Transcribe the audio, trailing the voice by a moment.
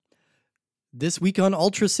This week on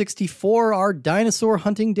Ultra 64, our dinosaur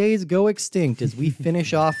hunting days go extinct as we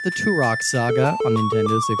finish off the Turok saga on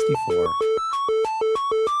Nintendo 64.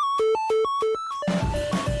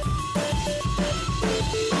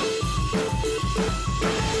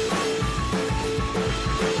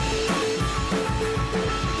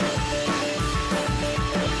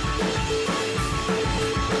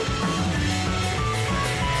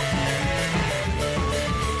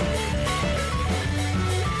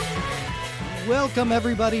 Welcome,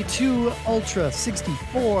 everybody, to Ultra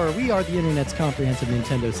 64. We are the Internet's comprehensive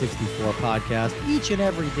Nintendo 64 podcast. Each and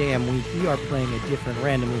every damn week, we are playing a different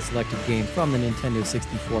randomly selected game from the Nintendo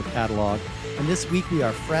 64 catalog. And this week, we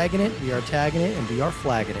are fragging it, we are tagging it, and we are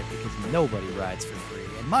flagging it because nobody rides for free.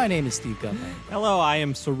 And my name is Steve Gutman. Hello, I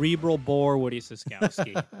am Cerebral Bore Woody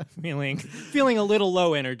Siskowski. feeling a little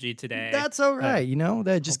low energy today. That's all right.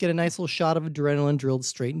 Just get a nice little shot of adrenaline drilled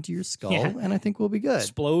straight into your skull, and I think we'll be good.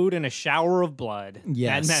 Explode in a shower of blood.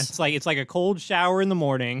 Yes. And it's like a cold shower in the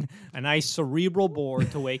morning, a nice cerebral bore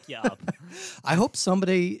to wake you up. I hope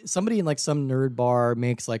somebody in like some nerd bar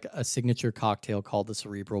makes like a signature cocktail called the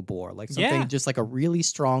Cerebral Bore. Like something just like a really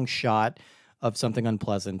strong shot of something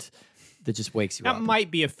unpleasant that just wakes you up. That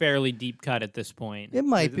might be a fairly deep cut at this point. It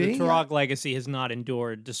might be. The Turok legacy has not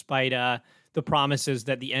endured, despite the promises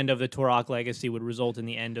that the end of the Turok legacy would result in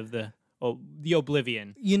the end of the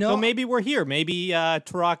Oblivion. So maybe we're here. Maybe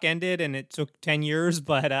Turok ended and it took 10 years,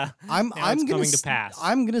 but now it's coming to pass.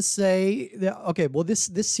 I'm going to say that,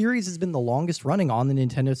 this series has been the longest running on the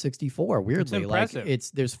Nintendo 64, weirdly. It's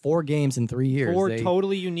impressive. There's 4 games in 3 years. Four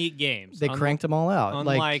totally unique games. They cranked them all out.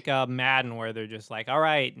 Unlike Madden, where they're just like, all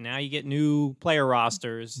right, now you get new player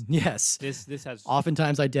rosters. Yes. This has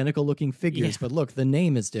oftentimes identical looking figures, but look, the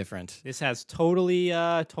name is different. This has totally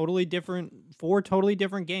different, 4 totally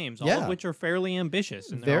different games, all of which are fairly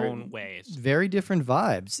ambitious in their own ways. Very different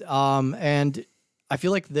vibes. And I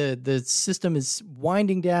feel like the system is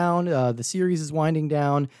winding down, the series is winding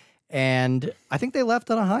down, and I think they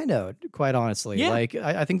left on a high note, quite honestly. Yeah.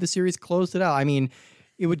 I think the series closed it out. I mean,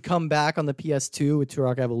 it would come back on the PS2 with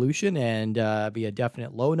Turok Evolution and be a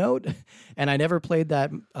definite low note. And I never played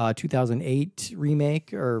that 2008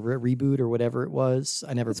 remake or reboot or whatever it was.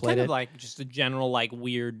 I never played it. It's kind of like just a general like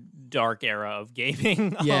weird dark era of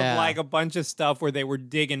gaming. Yeah. Of like a bunch of stuff where they were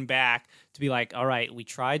digging back to be like, all right, we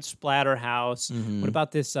tried Splatterhouse. Mm-hmm. What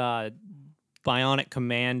about this Bionic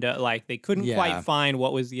Commando? Like they couldn't quite find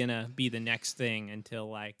what was gonna be the next thing until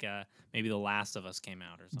like maybe The Last of Us came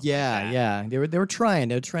out or something. Yeah. They were trying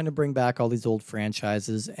to bring back all these old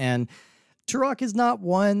franchises, and Turok is not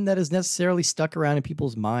one that is necessarily stuck around in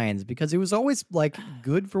people's minds because it was always like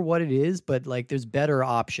good for what it is, but like there's better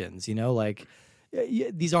options, like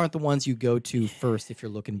these aren't the ones you go to first if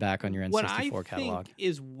you're looking back on your N64 catalog. What I think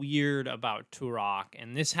is weird about Turok,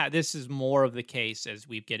 and this is more of the case as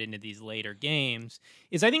we get into these later games,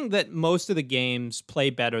 is I think that most of the games play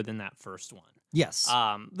better than that first one. Yes.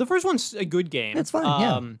 The first one's a good game. It's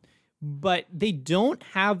fine, but they don't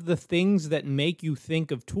have the things that make you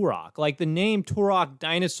think of Turok. Like the name Turok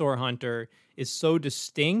Dinosaur Hunter is so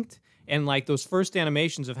distinct, and like those first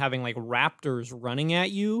animations of having like raptors running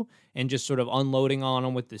at you and just sort of unloading on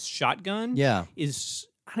them with this shotgun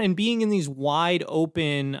and being in these wide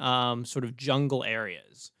open sort of jungle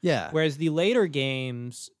areas. Yeah. Whereas the later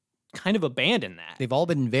games kind of abandon that. They've all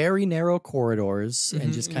been very narrow corridors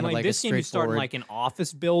and just kind of like a this game you start in like an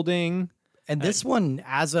office building. And this one,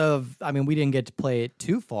 we didn't get to play it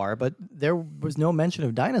too far, but there was no mention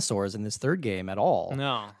of dinosaurs in this third game at all.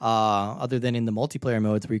 No. Other than in the multiplayer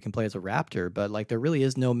modes where you can play as a raptor, but like there really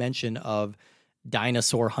is no mention of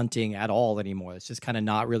dinosaur hunting at all anymore. It's just kind of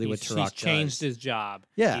not really what Turok does. He's changed his job.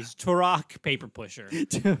 Yeah. He's Turok paper pusher.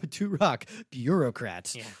 Turok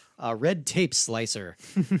bureaucrat. Yeah. Red tape slicer.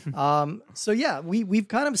 We've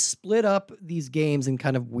kind of split up these games in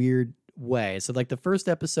kind of weird way. So like the first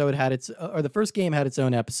game had its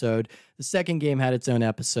own episode. The second game had its own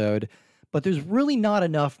episode. But there's really not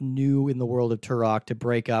enough new in the world of Turok to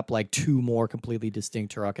break up like 2 more completely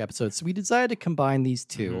distinct Turok episodes. So we decided to combine these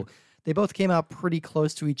 2. Mm-hmm. They both came out pretty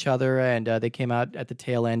close to each other, and they came out at the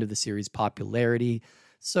tail end of the series' popularity.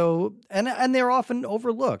 So, and they're often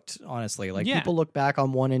overlooked, honestly. Like people look back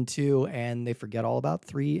on 1 and 2 and they forget all about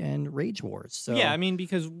 3 and Rage Wars. So yeah, I mean,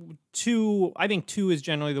 because I think 2 is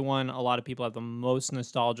generally the one a lot of people have the most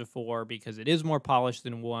nostalgia for because it is more polished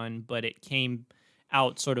than 1, but it came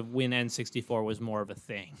out sort of when N64 was more of a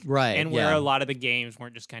thing. Right. And where a lot of the games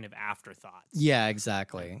weren't just kind of afterthoughts. Yeah,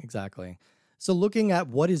 exactly. So looking at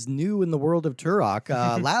what is new in the world of Turok,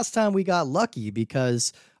 last time we got lucky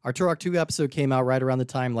because our Turok 2 episode came out right around the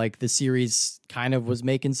time like the series kind of was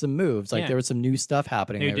making some moves. Like Yeah. there was some new stuff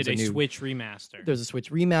happening. They There did was a new Switch remaster. There's a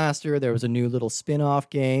Switch remaster. There was a new little spin-off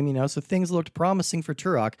game, so things looked promising for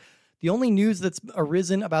Turok. The only news that's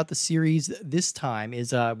arisen about the series this time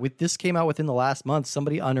is with this came out within the last month,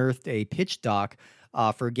 somebody unearthed a pitch doc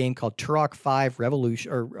for a game called Turok 5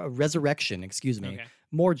 Revolution or Resurrection, excuse me. Okay.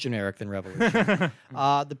 More generic than Revolution.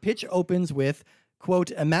 The pitch opens with,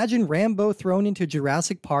 quote, imagine Rambo thrown into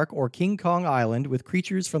Jurassic Park or King Kong Island with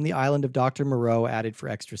creatures from the island of Dr. Moreau added for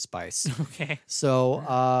extra spice. Okay. So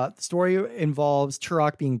the story involves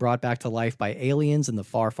Turok being brought back to life by aliens in the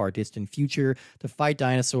far, far distant future to fight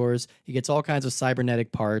dinosaurs. He gets all kinds of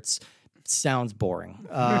cybernetic parts. Sounds boring.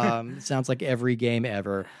 Sounds like every game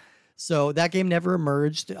ever. So that game never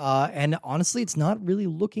emerged, and honestly, it's not really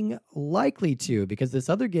looking likely to, because this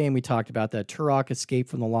other game we talked about, that Turok Escape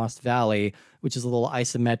from the Lost Valley, which is a little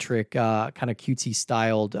isometric, kind of cutesy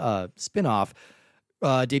styled spin-off,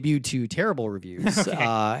 debuted to terrible reviews,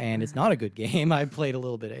 and it's not a good game. I played a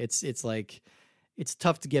little bit. It's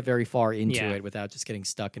tough to get very far into it without just getting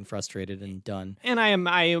stuck and frustrated and done. And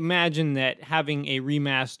I imagine that having a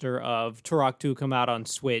remaster of Turok 2 come out on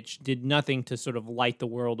Switch did nothing to sort of light the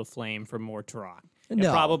world aflame for more Turok. No.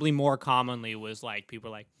 It probably more commonly was like,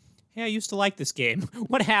 people were like, hey, I used to like this game.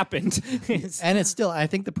 What happened? And it's still, I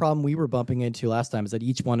think the problem we were bumping into last time is that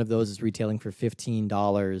each one of those is retailing for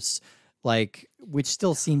 $15, which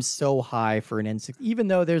still seems so high for an N6, even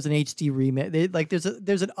though there's an HD remake.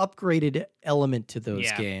 There's an upgraded element to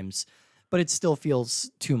those games, but it still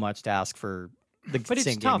feels too much to ask for the But same it's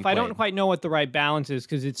game tough. you I don't played. quite know what the right balance is,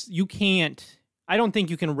 because I don't think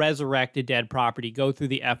you can resurrect a dead property, go through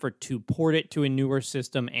the effort to port it to a newer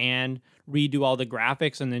system and redo all the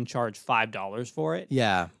graphics and then charge $5 for it.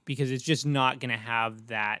 Yeah. Because it's just not going to have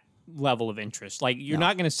that level of interest. Like, you're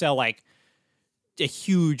not going to sell like a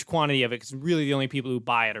huge quantity of it, because really the only people who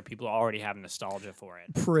buy it are people who already have nostalgia for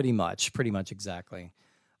it. Pretty much exactly.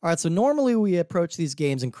 All right, so normally we approach these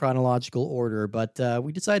games in chronological order, but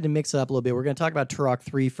we decided to mix it up a little bit. We're going to talk about Turok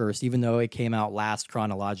 3 first, even though it came out last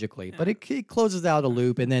chronologically. But it closes out a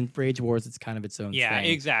loop, and then Rage Wars, it's kind of its own Yeah,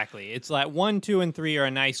 thing. exactly. It's like 1, 2, and 3 are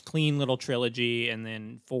a nice, clean little trilogy, and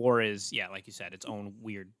then 4 is, like you said, its own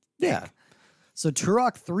weird thing. Yeah. So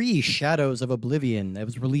Turok 3 Shadows of Oblivion. It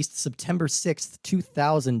was released September 6th,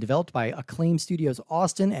 2000, developed by Acclaim Studios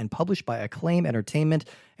Austin and published by Acclaim Entertainment,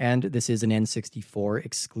 and this is an N64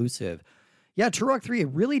 exclusive. Yeah, Turok 3, it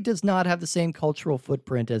really does not have the same cultural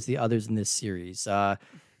footprint as the others in this series.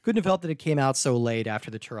 Couldn't have helped that it came out so late after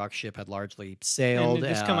the Turok ship had largely sailed.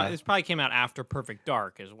 And this probably came out after Perfect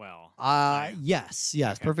Dark as well. Yes.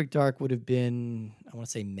 Okay. Perfect Dark would have been, I want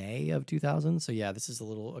to say May of 2000. So yeah, this is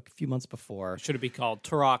a few months before. Should it be called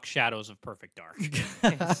Turok Shadows of Perfect Dark?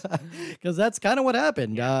 Because that's kind of what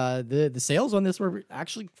happened. The sales on this were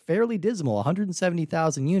actually fairly dismal,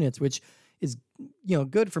 170,000 units, which is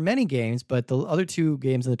good for many games, but the other two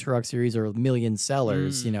games in the Turok series are million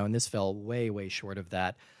sellers, and this fell way, way short of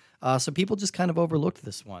that. So people just kind of overlooked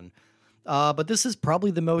this one. But this is probably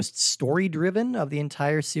the most story-driven of the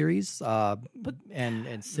entire series,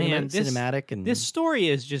 cinematic. And this story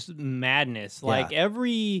is just madness. Like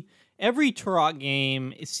every Turok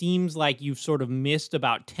game, it seems like you've sort of missed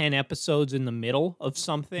about 10 episodes in the middle of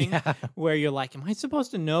something where you're like, am I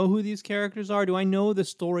supposed to know who these characters are? Do I know the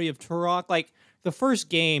story of Turok? Like, the first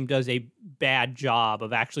game does a bad job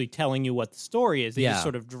of actually telling you what the story is. They just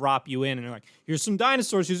sort of drop you in and they're like, here's some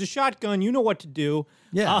dinosaurs, here's a shotgun, you know what to do.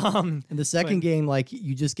 Yeah. And the second game,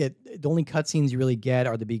 you just get, the only cutscenes you really get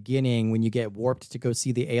are the beginning when you get warped to go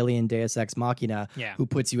see the alien Deus Ex Machina who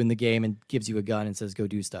puts you in the game and gives you a gun and says, go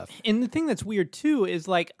do stuff. And the thing that's weird too is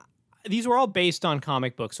these were all based on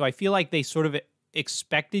comic books. So I feel like they sort of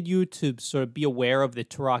expected you to sort of be aware of the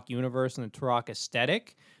Turok universe and the Turok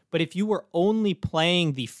aesthetic. But if you were only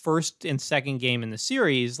playing the first and second game in the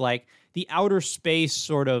series, the outer space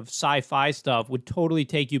sort of sci-fi stuff would totally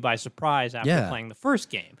take you by surprise after playing the first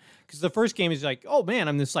game. Because the first game is like, oh man,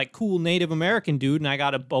 I'm this cool Native American dude and I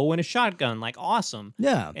got a bow and a shotgun, awesome.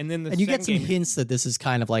 Yeah. And then you get some hints that this is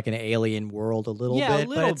kind of like an alien world a little bit. A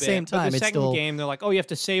little but at bit. the same time, but the it's second still... game, they're like, oh, you have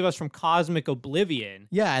to save us from cosmic oblivion.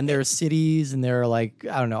 Yeah, and there are cities and there are I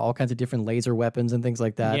don't know, all kinds of different laser weapons and things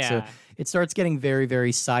like that. Yeah. So it starts getting very,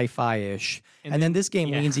 very sci-fi-ish. And then this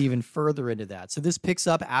game leans even further into that. So this picks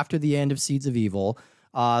up after the end of Seeds of Evil.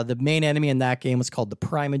 The main enemy in that game was called the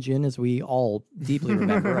Primogen, as we all deeply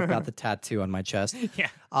remember. I've got the tattoo on my chest. Yeah.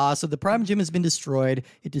 So the Primogen has been destroyed.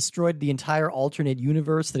 It destroyed the entire alternate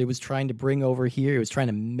universe that it was trying to bring over here. It was trying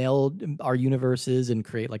to meld our universes and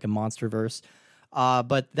create a monster verse.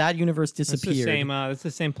 But that universe It's disappeared. it's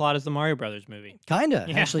the same plot as the Mario Brothers movie. Kinda,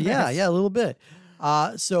 Yeah. actually, yeah, a little bit.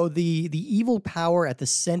 So the evil power at the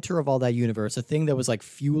center of all that universe, a thing that was like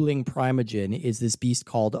fueling Primogen, is this beast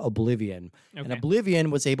called Oblivion. And Okay.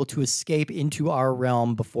 Oblivion was able to escape into our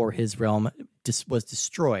realm before his realm was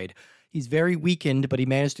destroyed. He's very weakened, but he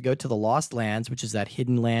managed to go to the Lost Lands, which is that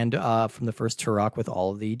hidden land from the first Turok with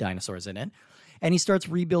all of the dinosaurs in it. And he starts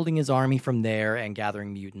rebuilding his army from there and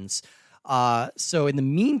gathering mutants. So in the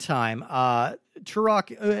meantime,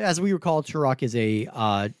 Turok, as we recall, Turok is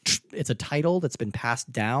it's a title that's been passed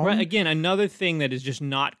down. Right, again, another thing that is just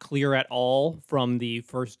not clear at all from the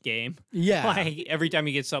first game. Yeah. Like every time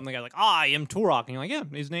you get something, the guy's like, I am Turok. And you're like, yeah,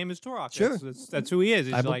 his name is Turok. Sure. That's who he is.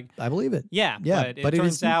 He's I believe it. yeah, Yeah, but but it it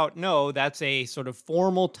turns is- out, no, that's a sort of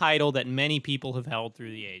formal title that many people have held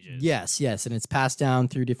through the ages. Yes, and it's passed down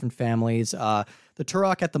through different families. The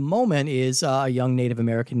Turok at the moment is a young Native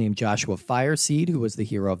American named Joshua Fireseed, who was the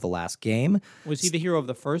hero of the last game. Was he the hero of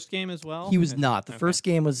the first game as well? He was not. The first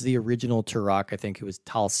game was the original Turok, I think, who was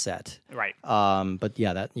Talset. Right. But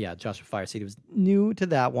Joshua Fireseed was new to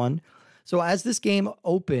that one. So as this game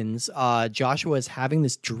opens, Joshua is having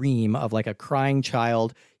this dream of like a crying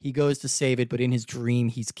child. He goes to save it, but in his dream,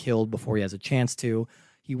 he's killed before he has a chance to.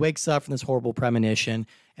 He wakes up from this horrible premonition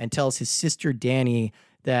and tells his sister Danny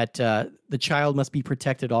that the child must be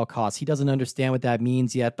protected at all costs. He doesn't understand what that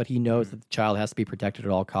means yet, but he knows that the child has to be protected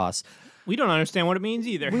at all costs. We don't understand what it means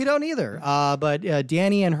either. We don't either. But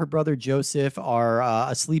Danny and her brother Joseph are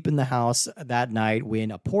asleep in the house that night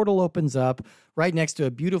when a portal opens up right next to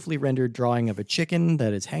a beautifully rendered drawing of a chicken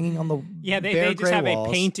that is hanging on the Yeah, they bare just gray have walls.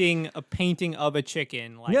 a painting of a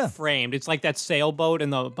chicken, like Yeah. framed. It's like that sailboat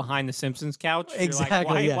in the behind the Simpsons couch. You're like,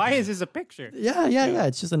 Exactly, yeah. why is this a picture? Yeah.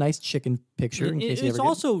 It's just a nice chicken picture. In case you It's ever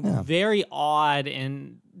also yeah. very odd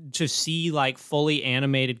and to see like fully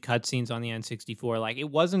animated cutscenes on the N64. Like it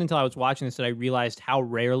wasn't until I was watching this that I realized how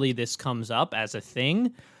rarely this comes up as a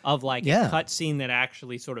thing of like Yeah. a cutscene that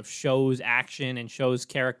actually sort of shows action and shows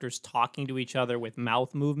characters talking to each other with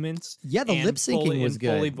mouth movements. Yeah, the and lip syncing was and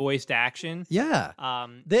fully good. voiced action. Yeah.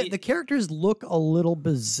 The The characters look a little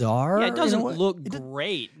bizarre. yeah, it in a doesn't way. look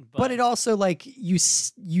great, But it also like you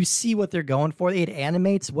see what they're going for. It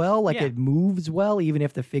animates well, like Yeah. it moves well, even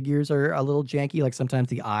if the figures are a little janky. Like sometimes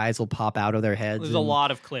the eyes will pop out of their heads. there's a and lot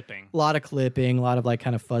of clipping. a lot of clipping, a lot of like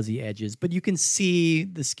kind of fuzzy edges, but you can see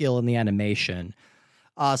the skill in the animation.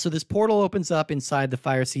 So this portal opens up inside the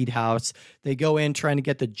Fireseed house. They go in trying to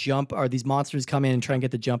get the jump, or these monsters come in and try and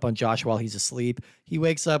get the jump on Josh while he's asleep. He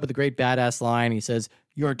wakes up with a great badass line. He says,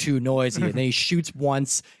 "You're too noisy," and then he shoots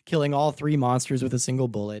once, killing all three monsters with a single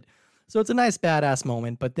bullet. So it's a nice badass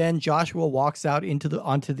moment. But then Joshua walks out onto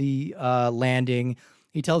the landing.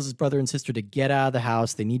 He tells his brother and sister to get out of the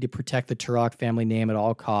house. They need to protect the Turok family name at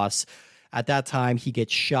all costs. At that time, he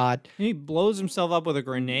gets shot, He blows himself up with a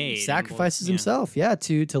grenade. sacrifices Yeah. himself,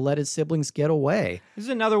 to let his siblings get away. This is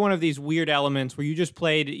another one of these weird elements where you just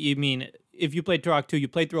played. You mean if you played Turok 2, you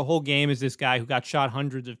played through a whole game as this guy who got shot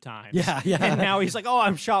hundreds of times. Yeah. And now he's like, oh,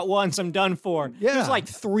 I'm shot once, I'm done for. Yeah. There's like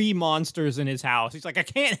 3 monsters in his house. He's like, I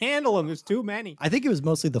can't handle them. There's too many. I think it was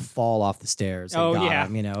mostly the fall off the stairs. that Oh got yeah,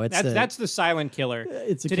 him, it's that's the silent killer.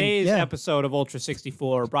 it's a con- Today's yeah. episode of Ultra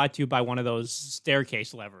 64 brought to you by one of those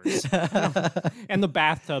staircase levers and the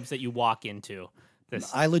bathtubs that you walk into. This.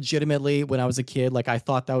 I legitimately, when I was a kid, like I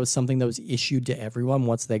thought that was something that was issued to everyone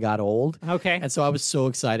once they got old. Okay. And so I was so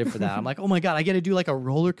excited for that. I'm like, oh my God, I get to do like a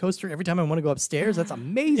roller coaster every time I want to go upstairs. That's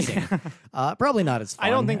amazing. Probably not as fun. I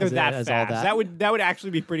don't think they're as that as fast. all that. That would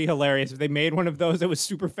actually be pretty hilarious if they made one of those that was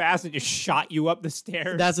super fast and just shot you up the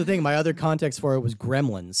stairs. That's the thing. My other context for it was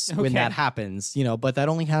Gremlins when Okay. that happens, but that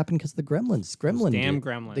only happened because the Gremlins. damn did.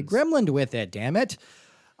 Gremlins. They Gremlined with it, damn it.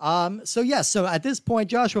 So at this point,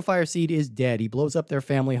 Joshua Fireseed is dead. He blows up their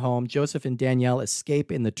family home. Joseph and Danielle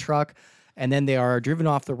escape in the truck, and then they are driven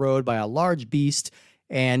off the road by a large beast,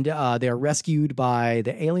 and they are rescued by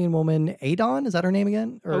the alien woman, Adon. Is that her name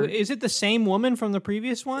again? Oh, is it the same woman from the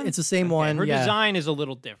previous one? It's the same one. Her yeah. design is a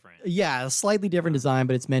little different. Yeah, a slightly different design,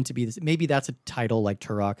 but it's meant to be this. Maybe that's a title like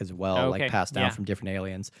Turok as well, Okay, like passed down yeah. from different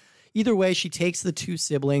aliens. Either way, she takes the two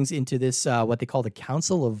siblings into this, what they call the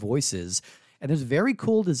Council of Voices. And there's very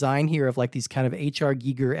cool design here of like these kind of H.R.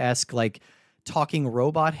 Giger-esque, like talking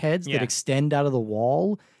robot heads Yeah. that extend out of the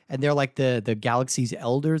wall. And they're like the galaxy's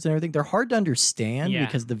elders and everything. They're hard to understand Yeah.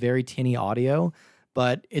 because of the very tinny audio,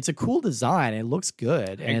 but it's a cool design. It looks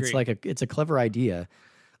good. And it's agree. like it's a clever idea.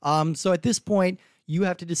 So at this point, you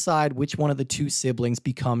have to decide which one of the two siblings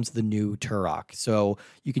becomes the new Turok. So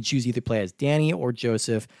you can choose either play as Danny or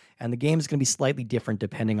Joseph, and the game is going to be slightly different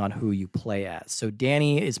depending on who you play as. So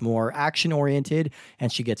Danny is more action-oriented, and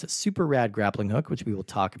she gets a super rad grappling hook, which we will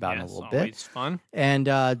talk about in a little bit. It's fun. And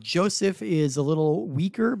Joseph is a little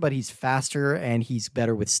weaker, but he's faster, and he's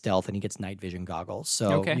better with stealth, and he gets night vision goggles.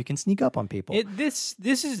 So you can sneak up on people. This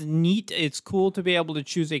is neat. It's cool to be able to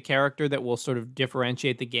choose a character that will sort of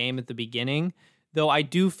differentiate the game at the beginning. Though I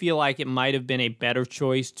do feel like it might have been a better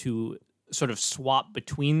choice to sort of swap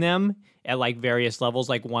between them at like various levels.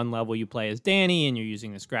 Like one level you play as Danny and you're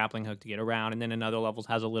using this grappling hook to get around, and then another level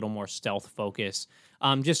has a little more stealth focus.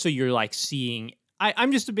 Just so you're like seeing.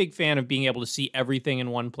 I'm just a big fan of being able to see everything in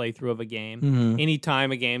one playthrough of a game.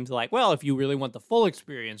 Anytime a game's like, well, if you really want the full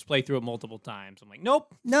experience, play through it multiple times. I'm like,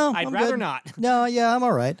 nope. No, I'd I'm rather good. not. No, yeah, I'm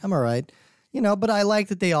all right. But I like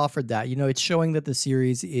that they offered that. It's showing that the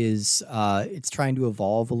series is it's trying to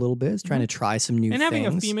evolve a little bit. It's trying to try some new and things. having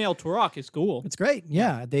a female Turok is cool. It's great.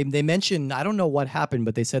 Yeah. They mentioned, I don't know what happened,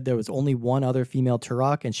 but they said there was only one other female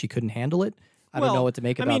Turok and she couldn't handle it. I don't know what to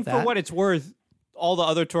make about that. For what it's worth, all the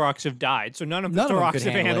other Turoks have died, so none of the None of them Turoks could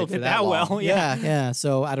have handle handled it it for that long. well. Yeah.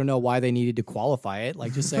 So I don't know why they needed to qualify it.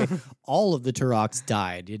 Like, just say all of the Turoks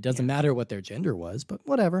died. It doesn't matter what their gender was, but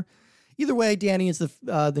whatever. Either way, Danny is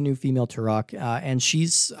the new female Turok, and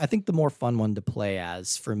she's, I think, the more fun one to play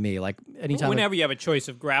as for me. Like, anytime. Whenever you have a choice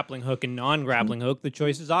of grappling hook and non-grappling hook, the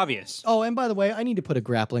choice is obvious. Oh, and by the way, I need to put a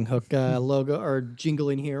grappling hook logo or jingle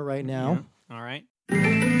in here right now. Yeah. All right.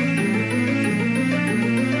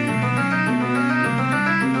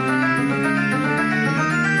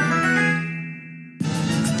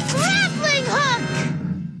 Grappling hook!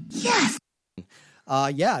 Yes!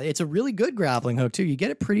 Yeah, it's a really good grappling hook too. You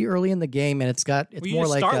get it pretty early in the game, and it's You more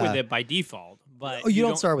just like start with it by default, but Oh, you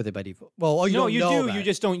don't start with it by default. Well, you No, don't you know do. about You it.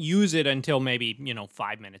 just don't use it until maybe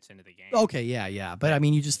 5 minutes into the game. Okay, yeah. But I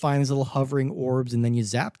mean, you just find these little hovering orbs, and then you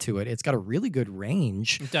zap to it. It's got a really good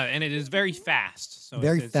range. It does, and it is very fast. So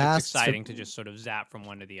Very fast. It's exciting to just sort of zap from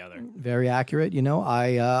one to the other. Very accurate.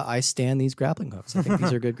 I stand these grappling hooks. I think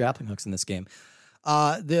these are good grappling hooks in this game.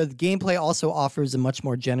 The gameplay also offers a much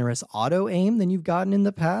more generous auto aim than you've gotten in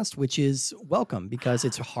the past, which is welcome because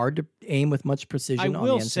it's hard to aim with much precision I on the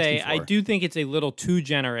will N64. say, I do think it's a little too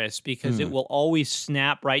generous because it will always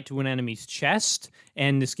snap right to an enemy's chest.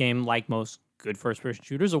 And this game, like most good first-person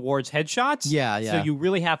shooters, awards headshots. Yeah. So you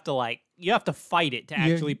really have to you have to fight it to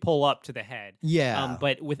actually pull up to the head. Yeah.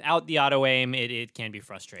 But without the auto aim, it can be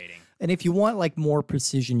frustrating. And if you want more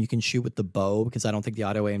precision, you can shoot with the bow because I don't think the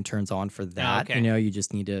auto aim turns on for that. Okay. You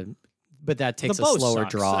just need to, but that takes The a bow slower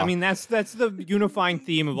sucks. draw. I mean, that's the unifying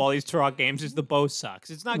theme of all these Turok games is the bow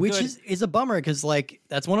sucks. It's not which good. is a bummer because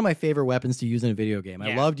that's one of my favorite weapons to use in a video game.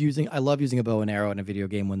 Yeah. I love using a bow and arrow in a video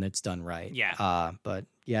game when it's done right. Yeah. But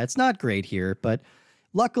yeah, it's not great here. But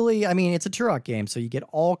luckily, I mean, it's a Turok game, so you get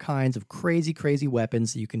all kinds of crazy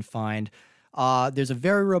weapons that you can find. There's a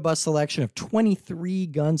very robust selection of 23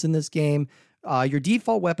 guns in this game. Your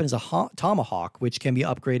default weapon is a tomahawk, which can be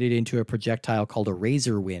upgraded into a projectile called a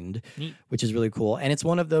razor wind, which is really cool. And it's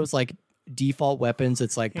one of those default weapons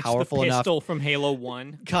that's powerful the enough. pistol from Halo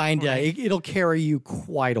 1. Kinda. Right. It'll carry you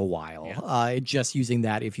quite a while. Yeah. Just using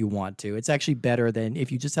that if you want to. It's actually better than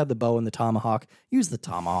if you just have the bow and the tomahawk. Use the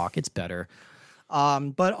tomahawk. It's better.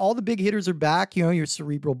 But all the big hitters are back. Your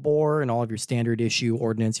cerebral bore and all of your standard issue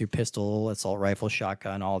ordnance, your pistol, assault rifle,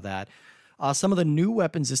 shotgun, all that. Some of the new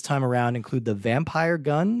weapons this time around include the vampire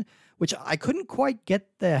gun, which I couldn't quite get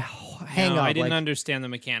the hang of. I didn't understand the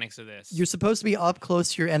mechanics of this. You're supposed to be up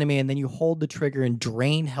close to your enemy, and then you hold the trigger and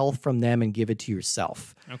drain health from them and give it to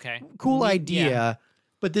yourself. Okay. Cool idea. Yeah.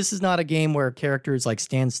 But this is not a game where characters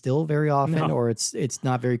stand still very often, No. or it's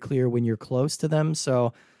not very clear when you're close to them.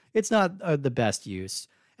 So it's not the best use.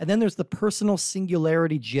 And then there's the Personal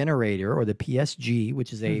Singularity Generator, or the PSG,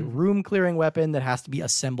 which is a room-clearing weapon that has to be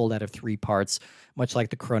assembled out of 3 parts, much like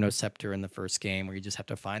the Chronoscepter in the first game, where you just have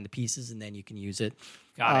to find the pieces and then you can use it.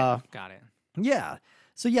 Got it. Yeah.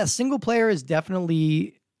 So, yeah, single player is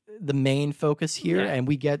definitely the main focus here, and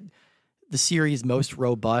we get the series' most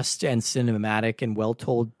robust and cinematic and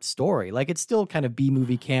well-told story. It's still kind of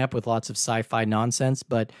B-movie camp with lots of sci-fi nonsense,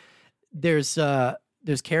 but there's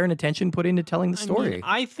care and attention put into telling the story.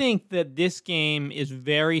 I think that this game is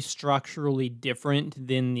very structurally different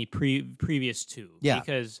than the previous two. Yeah.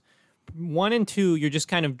 Because 1 and 2, you're just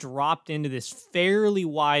kind of dropped into this fairly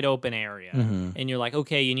wide open area. And you're like,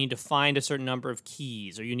 okay, you need to find a certain number of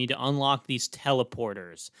keys, or you need to unlock these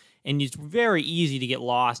teleporters. And it's very easy to get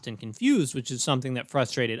lost and confused, which is something that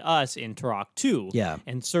frustrated us in Turok 2. Yeah.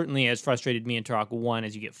 And certainly has frustrated me in Turok 1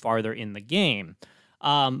 as you get farther in the game.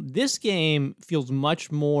 This game feels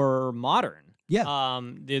much more modern. Yeah.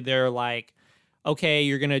 They're like, okay,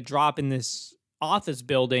 you're gonna drop in this office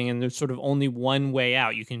building, and there's sort of only one way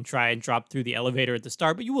out. You can try and drop through the elevator at the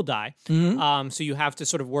start, but you will die. So you have to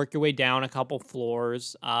sort of work your way down a couple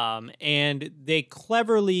floors. And they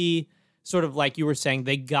cleverly, sort of like you were saying,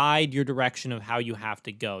 they guide your direction of how you have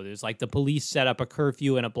to go. There's like the police set up a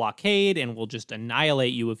curfew and a blockade and will just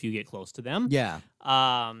annihilate you if you get close to them. Yeah.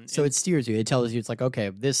 So it steers you. It tells you, it's like, okay,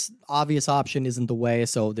 this obvious option isn't the way,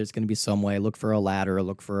 so there's going to be some way. Look for a ladder,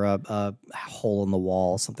 look for a hole in the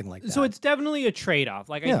wall, something like that. So it's definitely a trade-off.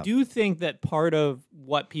 Like, I do think that part of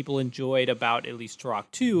what people enjoyed about at least Turok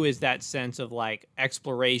 2 is that sense of like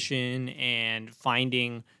exploration and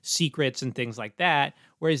finding secrets and things like that.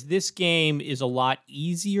 Whereas this game is a lot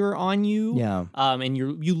easier on you. Yeah. And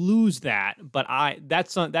you lose that. But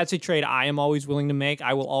that's a trade I am always willing to make.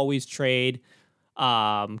 I will always trade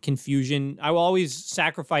confusion. I will always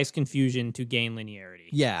sacrifice confusion to gain linearity.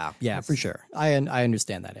 Yeah, for sure. I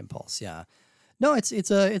understand that impulse. Yeah. No,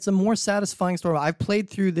 it's a more satisfying story. I've played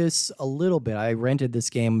through this a little bit. I rented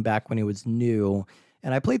this game back when it was new,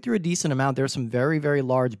 and I played through a decent amount. There are some very, very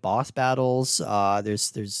large boss battles.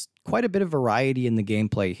 There's quite a bit of variety in the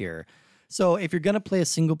gameplay here. So if you're going to play a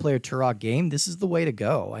single-player Turok game, this is the way to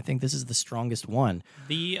go. I think this is the strongest one.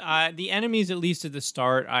 The enemies, at least at the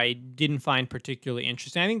start, I didn't find particularly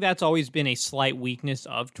interesting. I think that's always been a slight weakness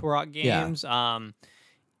of Turok games.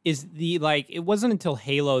 Is it wasn't until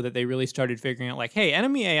Halo that they really started figuring out, like, hey,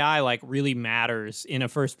 enemy AI like really matters in a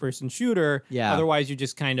first-person shooter. Yeah. Otherwise, you're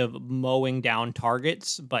just kind of mowing down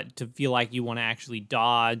targets. But to feel like you want to actually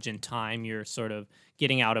dodge and time, you're sort of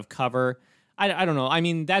getting out of cover. I don't know. I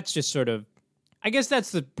mean, that's just sort of, I guess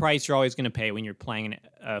that's the price you're always going to pay when you're playing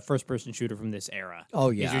a first-person shooter from this era.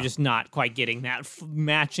 Oh, yeah. Because you're just not quite getting that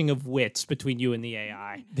matching of wits between you and the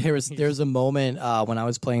AI. There's a moment when I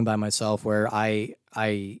was playing by myself where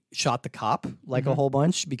I shot the cop like a whole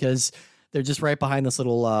bunch because they're just right behind this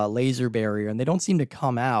little laser barrier and they don't seem to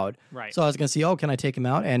come out. Right. So I was going to see, can I take him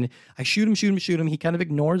out? And I shoot him. He kind of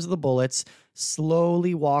ignores the bullets,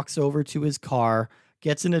 slowly walks over to his car,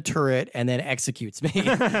 gets in a turret, and then executes me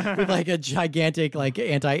with like a gigantic like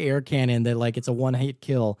anti-air cannon that like it's a one-hit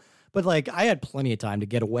kill. But like I had plenty of time to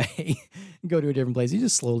get away and go to a different place. He's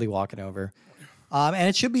just slowly walking over. And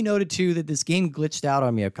it should be noted too that this game glitched out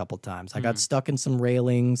on me a couple times. I got stuck in some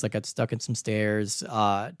railings, I got stuck in some stairs,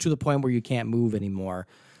 to the point where you can't move anymore.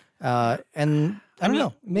 And I don't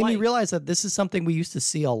know, it made me realize that this is something we used to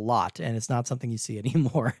see a lot, and it's not something you see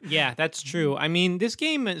anymore. Yeah, that's true. I mean, this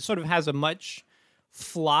game sort of has a much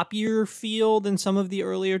floppier feel than some of the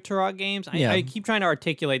earlier Turok games. I keep trying to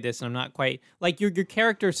articulate this, and I'm not quite like your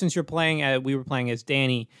character. Since you're playing, we were playing as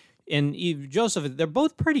Danny and Joseph. They're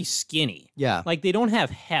both pretty skinny. Yeah, like they don't have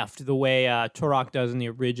heft the way Turok does in the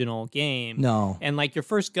original game. No, and like your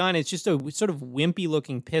first gun, it's just a sort of wimpy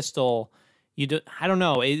looking pistol. I don't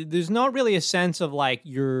know. There's not really a sense of like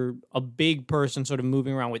you're a big person sort of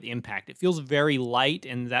moving around with impact. It feels very light,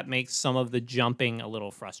 and that makes some of the jumping a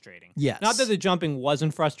little frustrating. Yes. Not that the jumping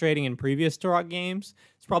wasn't frustrating in previous Turok games.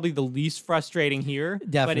 It's probably the least frustrating here.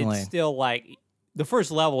 Definitely. But it's still like the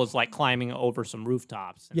first level is like climbing over some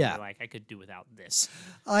rooftops. And yeah. Like I could do without this.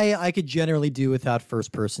 I could generally do without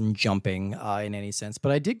first person jumping in any sense.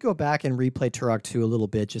 But I did go back and replay Turok 2 a little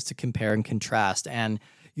bit just to compare and contrast. And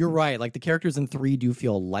you're right. Like the characters in 3 do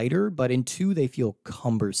feel lighter, but in 2 they feel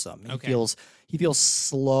cumbersome. He feels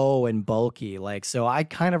slow and bulky. Like so, I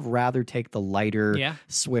kind of rather take the lighter,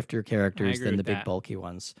 swifter characters than the big bulky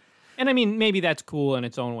ones. And I mean, maybe that's cool in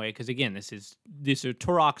its own way because again, these are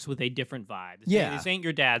Turoks with a different vibe. This ain't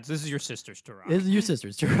your dad's. This is your sister's Turok. This is your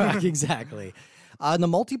sister's Turok, exactly. And the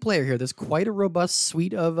multiplayer here, there's quite a robust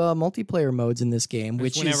suite of multiplayer modes in this game.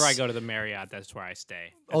 Which whenever I go to the Marriott, that's where I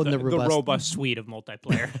stay. The robust suite of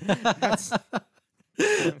multiplayer.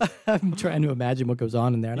 I'm trying to imagine what goes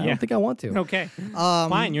on in there, and I don't think I want to. Okay,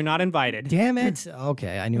 fine, you're not invited. Damn it.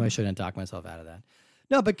 Okay, I knew I shouldn't talk myself out of that.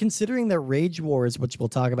 No, but considering that Rage Wars, which we'll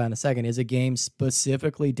talk about in a second, is a game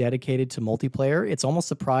specifically dedicated to multiplayer, it's almost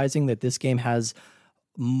surprising that this game has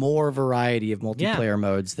more variety of multiplayer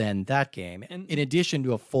modes than that game, in addition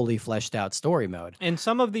to a fully fleshed out story mode. And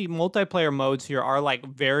some of the multiplayer modes here are like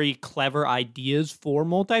very clever ideas for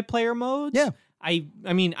multiplayer modes. Yeah. I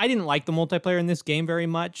mean, I didn't like the multiplayer in this game very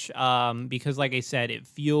much because, like I said, it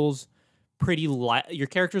feels pretty light. Your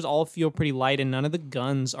characters all feel pretty light, and none of the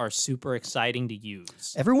guns are super exciting to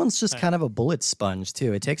use. Everyone's just kind of a bullet sponge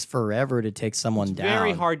too. It takes forever to take someone down.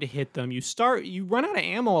 Very hard to hit them. You run out of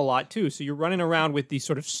ammo a lot too, so you're running around with the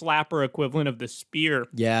sort of slapper equivalent of the spear.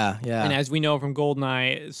 Yeah. And as we know from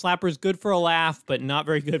GoldenEye, slapper is good for a laugh, but not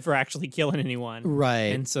very good for actually killing anyone.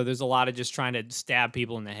 Right. And so there's a lot of just trying to stab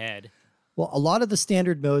people in the head. Well, a lot of the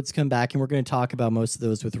standard modes come back, and we're going to talk about most of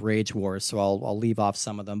those with Rage Wars, so I'll leave off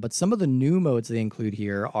some of them. But some of the new modes they include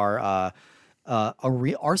here are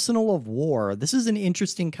Arsenal of War. This is an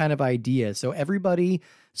interesting kind of idea. So everybody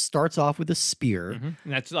starts off with a spear. And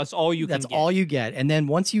that's all you can That's get. all you get. And then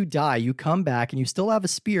once you die, you come back and you still have a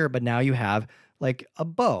spear, but now you have like a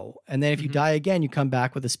bow. And then if you die again, you come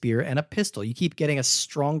back with a spear and a pistol. You keep getting a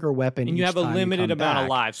stronger weapon. And you each have a time limited come amount back. of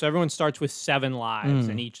lives. So everyone starts with 7 lives,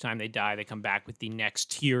 and each time they die, they come back with the next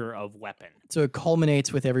tier of weapon. So it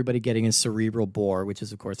culminates with everybody getting a cerebral bore, which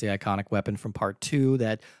is, of course, the iconic weapon from part 2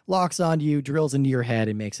 that locks onto you, drills into your head,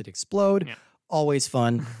 and makes it explode. Yeah. Always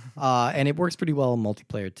fun. And it works pretty well in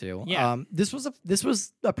multiplayer, too. Yeah. This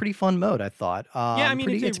was a pretty fun mode, I thought. Yeah, I mean,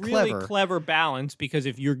 it's a really clever balance, because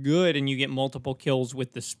if you're good and you get multiple kills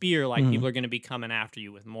with the spear, like people are going to be coming after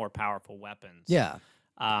you with more powerful weapons. Yeah.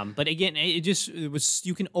 But again, it was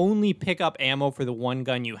you can only pick up ammo for the one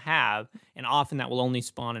gun you have, and often that will only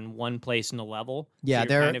spawn in one place in the level. Yeah,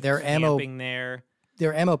 so you're kind of their ammo camping there. There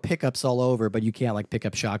are ammo pickups all over, but you can't like pick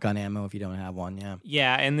up shotgun ammo if you don't have one. Yeah.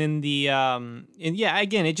 Yeah, and then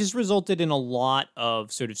again, it just resulted in a lot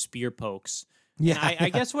of sort of spear pokes. Yeah. And I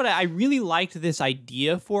guess what I really liked this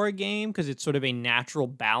idea for a game, because it's sort of a natural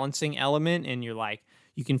balancing element, and you're like,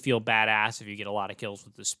 you can feel badass if you get a lot of kills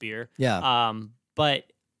with the spear. Yeah. But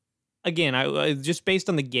again, I just based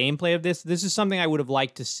on the gameplay of this is something I would have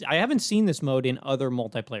liked to see. I haven't seen this mode in other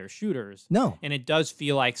multiplayer shooters. No. And it does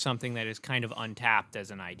feel like something that is kind of untapped as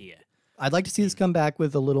an idea. I'd like to see this come back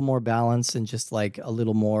with a little more balance and just like a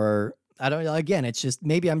little more. I don't know. Again, it's just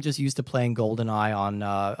maybe I'm just used to playing GoldenEye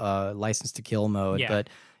on License to Kill mode, Yeah. but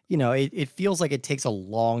you know, it feels like it takes a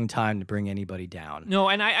long time to bring anybody down. No,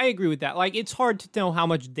 and I agree with that. Like, it's hard to know how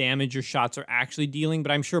much damage your shots are actually dealing,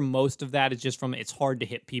 but I'm sure most of that is just from it's hard to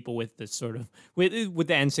hit people with this sort of with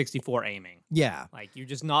the N64 aiming. Yeah. Like, you're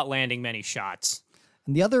just not landing many shots.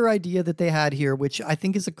 And the other idea that they had here, which I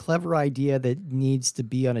think is a clever idea that needs to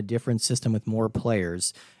be on a different system with more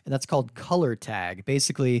players, and that's called color tag.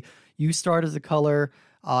 Basically, you start as a color.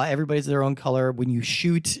 Everybody's their own color. When you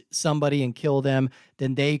shoot somebody and kill them,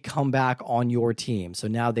 then they come back on your team. So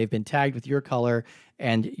now they've been tagged with your color,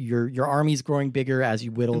 and your army's growing bigger as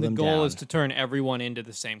you whittle And the them goal down. is to turn everyone into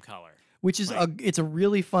the same color. Which is it's a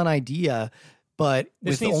really fun idea, but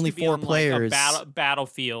This with needs only to be 4 on, players. like a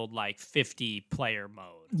Battlefield, like 50 player mode.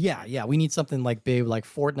 Yeah, we need something like big, like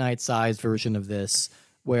Fortnite-sized version of this,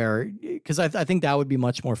 where because I think that would be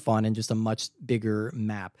much more fun and just a much bigger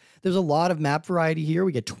map. There's a lot of map variety here.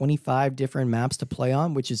 We get 25 different maps to play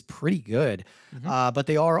on, which is pretty good. But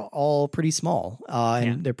they are all pretty small,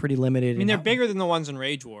 and they're pretty limited. I mean, they're bigger than the ones in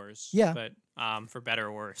Rage Wars. Yeah. But for better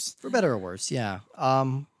or worse. For better or worse, yeah.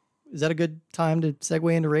 Is that a good time to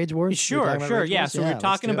segue into Rage Wars? Sure. Yeah. So we're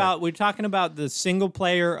talking about the single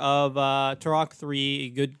player of Turok 3,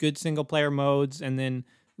 good single player modes, and then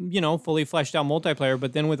fully fleshed out multiplayer.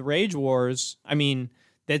 But then with Rage Wars, I mean,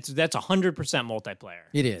 that's 100% multiplayer.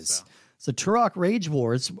 It is. So Turok Rage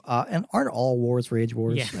Wars, and aren't all wars Rage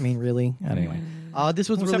Wars? Yeah. I mean, really? Anyway, this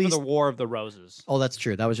was Except released. for the War of the Roses. Oh, that's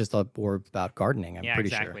true. That was just a war about gardening. I'm pretty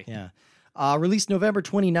exactly. sure. Yeah. Released November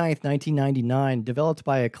 29th, 1999. Developed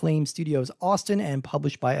by Acclaim Studios Austin and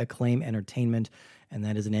published by Acclaim Entertainment. And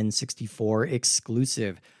that is an N64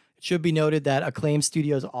 exclusive. It should be noted that Acclaim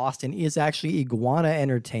Studios Austin is actually Iguana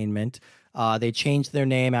Entertainment. They changed their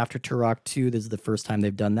name after Turok 2. This is the first time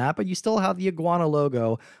they've done that, but you still have the Iguana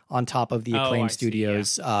logo on top of the Acclaim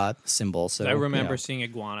Studios symbol. So I remember seeing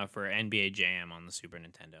Iguana for NBA Jam on the Super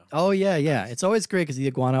Nintendo. Oh yeah. It's always great because the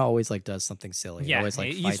Iguana always like does something silly. Yeah, always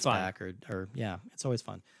like he's fights fun. back or yeah, it's always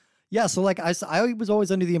fun. Yeah, so like I was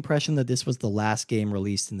always under the impression that this was the last game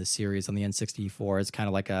released in the series on the N64. It's kind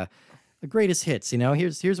of like a greatest hits,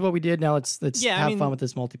 here's what we did. Now let's have fun with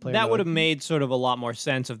this multiplayer. That mode. would have made sort of a lot more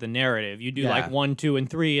sense of the narrative. You do like 1, 2, and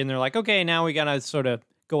 3, and they're like, okay, now we gotta sort of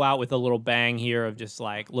go out with a little bang here of just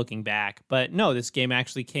like looking back. But no, this game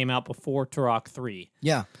actually came out before Turok 3.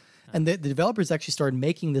 Yeah. And the developers actually started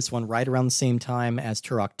making this one right around the same time as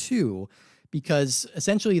Turok 2 because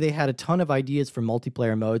essentially they had a ton of ideas for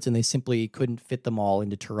multiplayer modes and they simply couldn't fit them all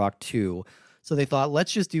into Turok 2. So they thought,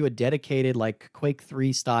 let's just do a dedicated like Quake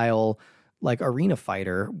 3 style like arena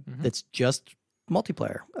fighter that's just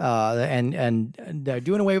multiplayer. And they're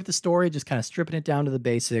doing away with the story, just kind of stripping it down to the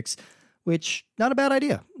basics. which not a bad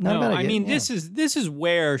idea. Not a bad idea. I mean, yeah. this is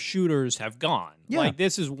where shooters have gone. Yeah. Like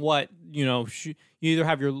this is what, you either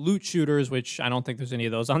have your loot shooters, which I don't think there's any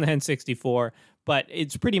of those on the N64, but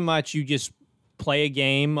it's pretty much you just play a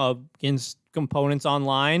game against components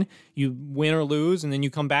online, you win or lose, and then you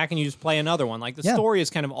come back and you just play another one. Like the story is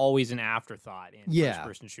kind of always an afterthought in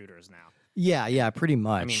first-person shooters now. Yeah, pretty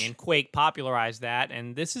much. I mean, and Quake popularized that,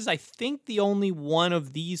 and this is, I think, the only one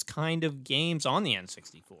of these kind of games on the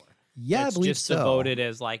N64. Yeah, I believe just so. devoted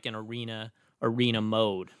as like an arena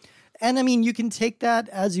mode. And I mean, you can take that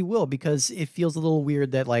as you will, because it feels a little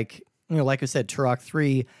weird that, like, like I said, Turok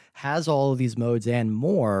 3 has all of these modes and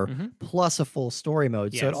more, plus a full story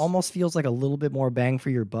mode. So it almost feels like a little bit more bang for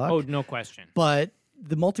your buck. Oh, no question. But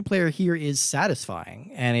the multiplayer here is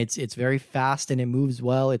satisfying, and it's very fast and it moves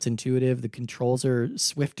well. It's intuitive. The controls are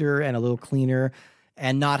swifter and a little cleaner.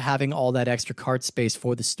 And not having all that extra cart space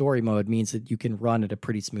for the story mode means that you can run at a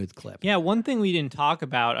pretty smooth clip. Yeah, one thing we didn't talk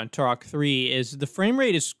about on Turok 3 is the frame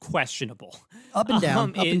rate is questionable. Up and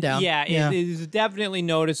down, up and down. Yeah, it is definitely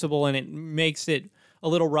noticeable, and it makes it a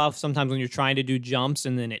little rough sometimes when you're trying to do jumps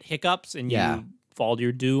and then it hiccups and you fall to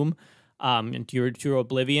your doom, into your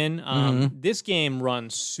oblivion. This game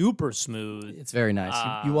runs super smooth. It's very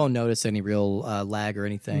nice. You won't notice any real lag or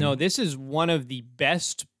anything. No, this is one of the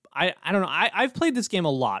best. I don't know. I've played this game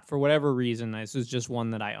a lot for whatever reason. This is just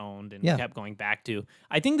one that I owned and kept going back to.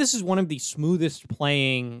 I think this is one of the smoothest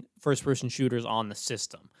playing first-person shooters on the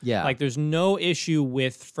system. Yeah. Like, there's no issue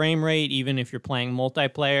with frame rate, even if you're playing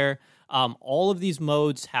multiplayer. All of these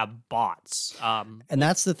modes have bots. And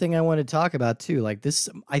that's the thing I want to talk about, too. Like, this,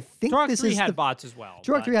 I think Turok this 3 is had bots as well.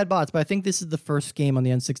 Turok 3 had bots, but I think this is the first game on the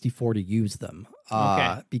N64 to use them.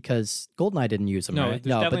 Because GoldenEye didn't use them, No, right?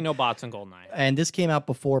 there's definitely no bots on GoldenEye. And this came out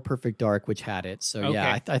before Perfect Dark, which had it. So,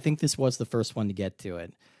 yeah, I think this was the first one to get to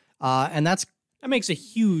it. And that makes a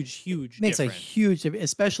huge makes difference. a huge,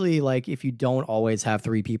 especially like if you don't always have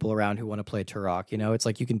three people around who want to play Turok. It's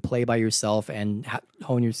like you can play by yourself and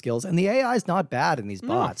hone your skills. And the AI is not bad in these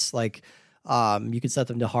bots. Like, you can set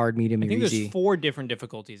them to hard, medium, or easy. I think there's 4 different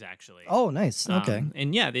difficulties, actually. Oh, nice. Okay.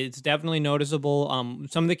 And yeah, it's definitely noticeable.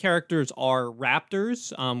 Some of the characters are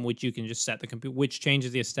raptors, which you can just set which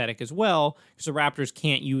changes the aesthetic as well, because the raptors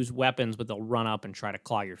can't use weapons, but they'll run up and try to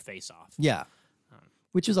claw your face off. Yeah.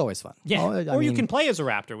 Which is always fun. Yeah, you can play as a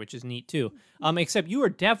raptor, which is neat too. Except you are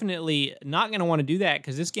definitely not going to want to do that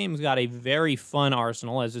because this game's got a very fun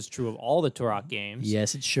arsenal, as is true of all the Turok games.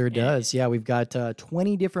 Yes, it sure does. Yeah, we've got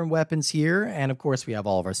 20 different weapons here, and of course we have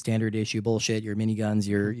all of our standard issue bullshit, your miniguns,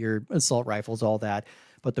 your assault rifles, all that.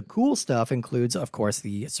 But the cool stuff includes, of course,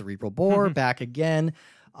 the cerebral bore, back again.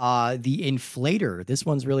 The inflator. This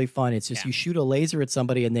one's really fun. It's just you shoot a laser at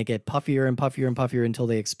somebody and they get puffier and puffier and puffier until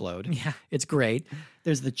they explode. Yeah. It's great.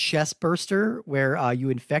 There's the chest burster where you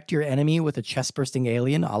infect your enemy with a chest bursting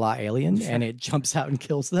alien, a la Alien, and it jumps out and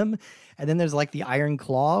kills them. And then there's like the Iron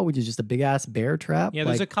Claw, which is just a big ass bear trap. Yeah,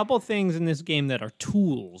 there's a couple things in this game that are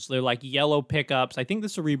tools. They're like yellow pickups. I think the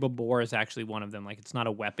cerebral bore is actually one of them. Like, it's not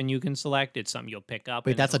a weapon you can select. It's something you'll pick up.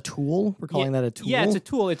 Wait, that's a tool? We're calling that a tool? Yeah, it's a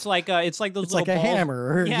tool. It's like those it's little like a balls.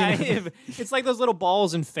 hammer. Yeah, it's like those little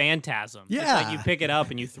balls in Phantasm. Yeah. It's like you pick it up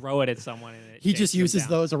and you throw it at someone. And He just uses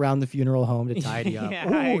those around the funeral home to tidy up. Yeah,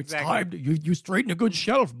 oh, exactly. it's time to you straighten a good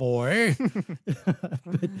shelf, boy.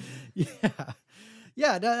 But,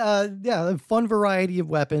 yeah, fun variety of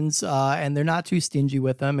weapons, and they're not too stingy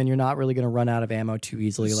with them, and you're not really going to run out of ammo too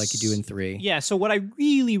easily like you do in 3. Yeah, so what I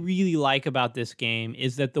really, really like about this game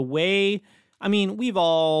is that the way... I mean, we've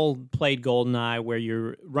all played GoldenEye where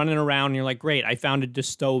you're running around and you're like, great, I found a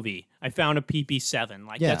Destovi. I found a PP7.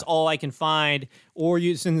 Like, that's all I can find. Or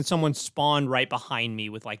someone spawned right behind me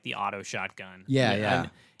with, like, the auto shotgun. Yeah.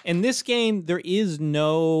 In this game, there is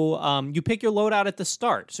no... you pick your loadout at the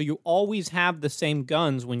start, so you always have the same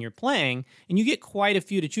guns when you're playing, and you get quite a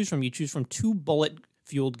few to choose from. You choose from 2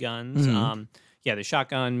 bullet-fueled guns. The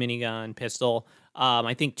shotgun, minigun, pistol.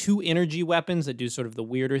 I think 2 energy weapons that do sort of the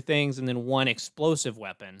weirder things, and then 1 explosive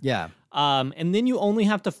weapon. Yeah. And then you only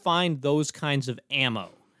have to find those kinds of ammo.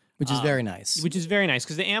 Which is very nice. Which is very nice,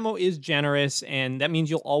 because the ammo is generous, and that means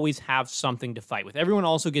you'll always have something to fight with. Everyone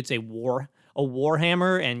also gets a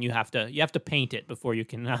warhammer, and you have to paint it before you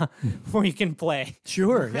can play.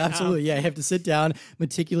 Sure, absolutely. Yeah, you have to sit down,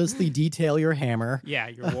 meticulously detail your hammer. Yeah,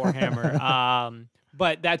 your warhammer.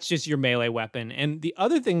 But that's just your melee weapon. And the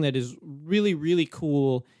other thing that is really, really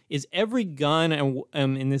cool is every gun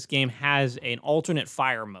in this game has an alternate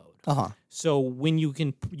fire mode. Uh-huh. So when you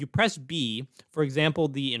press B, for example,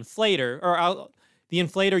 the inflator,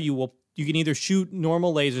 you can either shoot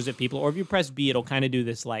normal lasers at people, or if you press B, it'll kind of do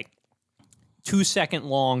this like 2-second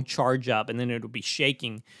long charge up, and then it'll be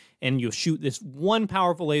shaking. and you'll shoot this one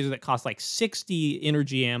powerful laser that costs like 60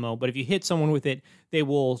 energy ammo, but if you hit someone with it, they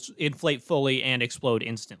will inflate fully and explode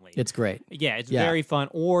instantly. It's great. Yeah, it's very fun.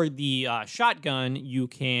 Or the shotgun, you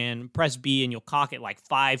can press B and you'll cock it like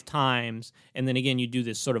 5 times, and then again you do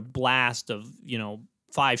this sort of blast of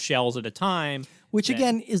 5 shells at a time. Which,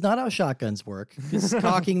 again, is not how shotguns work. Because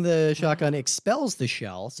cocking the shotgun expels the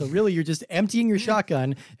shell. So really, you're just emptying your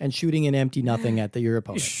shotgun and shooting an empty nothing at your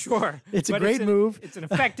opponent. Sure. It's a great move. It's an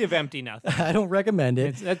effective empty nothing. I don't recommend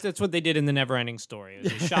it. That's what they did in the Neverending Story. It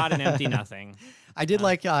was a shot and empty nothing. I did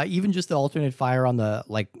like even just the alternate fire on the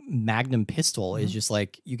Magnum pistol is just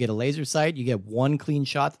like you get a laser sight, you get one clean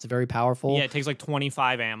shot that's very powerful. Yeah, it takes like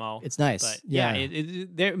 25 ammo. It's nice. But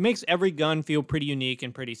it makes every gun feel pretty unique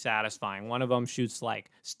and pretty satisfying. One of them shoots like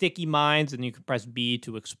sticky mines, and you can press B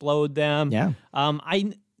to explode them. Yeah.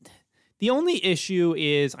 The only issue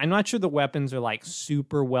is I'm not sure the weapons are like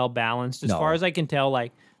super well balanced. As far as I can tell,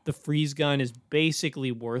 like the freeze gun is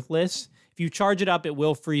basically worthless. If you charge it up, it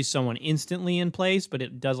will freeze someone instantly in place, but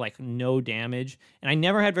it does like no damage. And I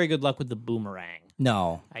never had very good luck with the boomerang.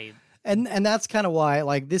 No. And that's kind of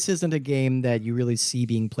why, this isn't a game that you really see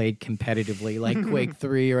being played competitively, like Quake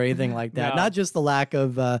 3 or anything like that. No. Not just the lack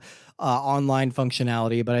of online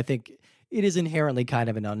functionality, but I think it is inherently kind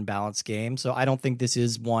of an unbalanced game. So I don't think this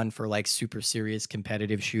is one for super serious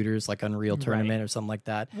competitive shooters like Unreal Tournament or something like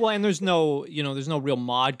that. Well, and there's no real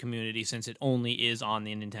mod community since it only is on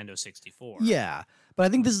the Nintendo 64. Yeah. But I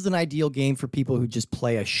think this is an ideal game for people who just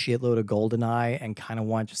play a shitload of GoldenEye and kind of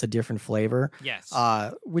want just a different flavor. Yes.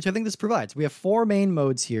 Which I think this provides. We have 4 main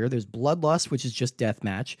modes here. There's Bloodlust, which is just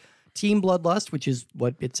deathmatch. Team Bloodlust, which is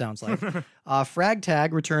what it sounds like. Frag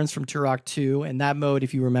Tag returns from Turok 2, and that mode,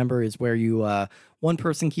 if you remember, is where you one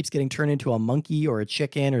person keeps getting turned into a monkey or a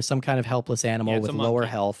chicken or some kind of helpless animal with lower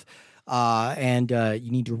health. And you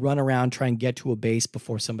need to run around, try and get to a base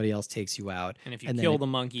before somebody else takes you out. And if you kill the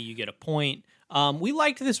monkey, you get a point. We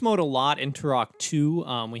liked this mode a lot in Turok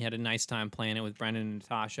 2. We had a nice time playing it with Brendan and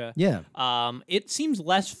Natasha. Yeah. It seems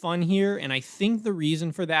less fun here, and I think the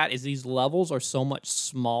reason for that is these levels are so much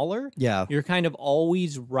smaller. Yeah. You're kind of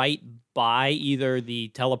always right by either the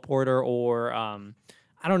teleporter or...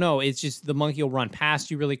 I don't know. It's just the monkey will run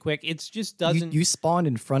past you really quick. It just doesn't... You spawned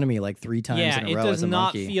in front of me 3 times in a row as a monkey. It does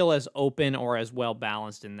not feel as open or as well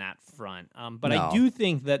balanced in that front. But I do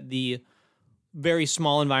think that the very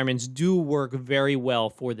small environments do work very well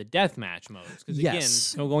for the deathmatch modes. Because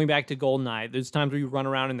again, going back to GoldenEye, there's times where you run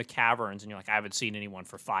around in the caverns and you're like, I haven't seen anyone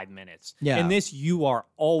for 5 minutes. Yeah. In this, you are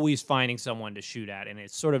always finding someone to shoot at, and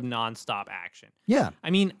it's sort of nonstop action. Yeah.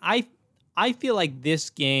 I mean, I feel like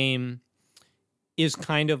this game is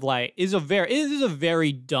kind of it is a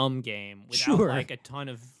very dumb game without a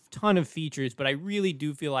ton of features, but I really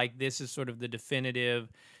do feel like this is sort of the definitive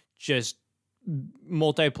just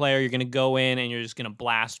multiplayer. You're going to go in and you're just going to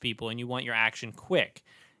blast people, and you want your action quick.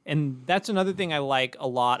 And that's another thing I like a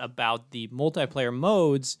lot about the multiplayer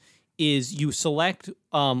modes is you select say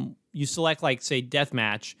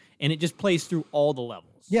deathmatch, and it just plays through all the levels.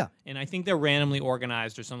 Yeah. And I think they're randomly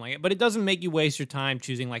organized or something like that. But it doesn't make you waste your time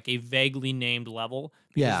choosing a vaguely named level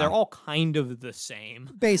because they're all kind of the same.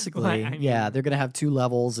 Basically, they're going to have 2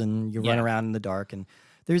 levels and you run around in the dark. And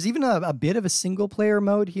there's even a bit of a single-player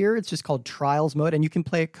mode here. It's just called Trials mode, and you can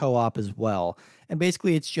play it co-op as well. And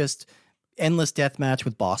basically, it's just endless deathmatch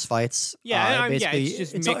with boss fights. It's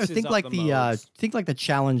just mixes think up like the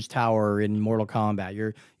challenge tower in Mortal Kombat.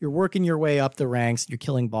 You're working your way up the ranks. You're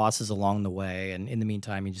killing bosses along the way, and in the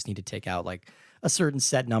meantime, you just need to take out a certain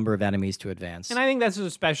set number of enemies to advance. And I think that's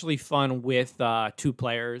especially fun with 2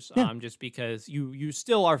 players, just because you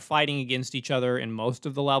still are fighting against each other in most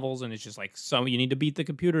of the levels, and it's just you need to beat the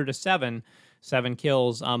computer to 7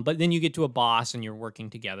 kills, but then you get to a boss and you're working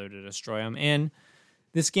together to destroy them. And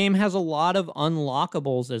this game has a lot of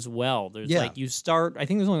unlockables as well. There's you start, I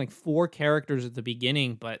think there's only 4 characters at the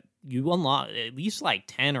beginning, but you unlock at least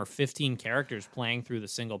 10 or 15 characters playing through the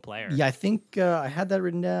single player. Yeah, I think I had that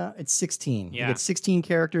written down. It's 16. Yeah. You get 16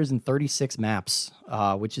 characters and 36 maps,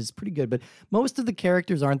 which is pretty good. But most of the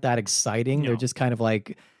characters aren't that exciting. No. They're just kind of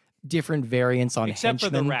different variants on Except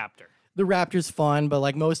henchmen. for the Raptor. The Raptor's fun,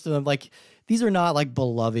 but most of them, these are not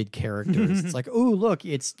beloved characters. It's oh, look,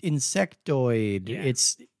 it's Insectoid. Yeah.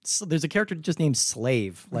 There's a character just named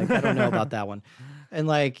Slave. I don't know about that one. And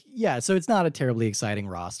like, yeah, so it's not a terribly exciting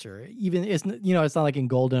roster. Even it's it's not like in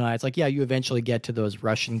GoldenEye. It's like, yeah, you eventually get to those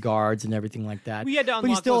Russian guards and everything like that. We had to but you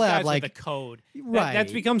unlock still those have guys like with the code. right.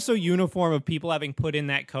 That's become so uniform of people having put in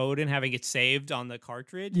that code and having it saved on the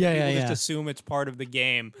cartridge. Yeah, people yeah, just yeah. assume it's part of the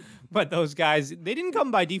game. But those guys, they didn't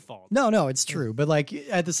come by default. No, it's true. But like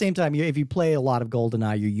at the same time, if you play a lot of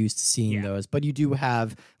GoldenEye, you're used to seeing Yeah. those. But you do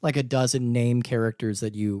have like a dozen name characters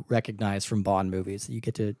that you recognize from Bond movies that you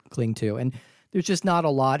get to cling to, and there's just not a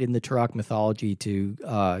lot in the Turok mythology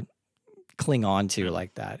to cling on to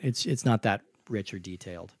like that. It's not that rich or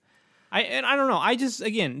detailed. I don't know. I just,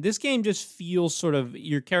 again, this game just feels sort of,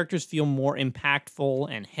 your characters feel more impactful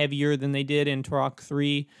and heavier than they did in Turok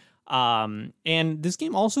 3. And this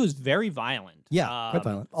game also is very violent. Yeah, quite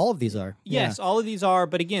violent. All of these are. Yes, all of these are.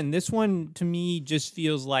 But again, this one to me just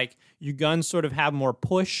feels like your guns sort of have more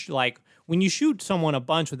push. Like when you shoot someone a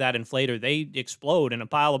bunch with that inflator, they explode in a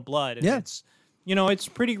pile of blood. And Yeah. it's, it's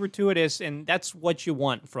pretty gratuitous, and that's what you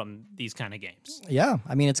want from these kind of games. Yeah,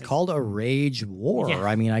 I mean, it's called a rage war. Yeah.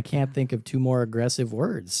 I mean, I can't think of two more aggressive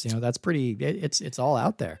words. That's pretty. It's all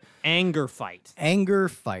out there. Anger fight. Anger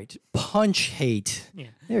fight, punch hate. Yeah.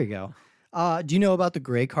 There you go. Do you know about the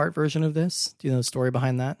gray cart version of this? Do you know the story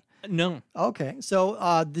behind that? No. Okay,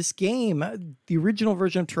 so this game, the original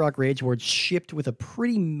version of Turok Rage War, shipped with a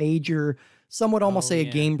pretty major, some would almost say a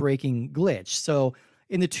yeah. game-breaking glitch. So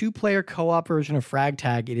in the two-player co-op version of Frag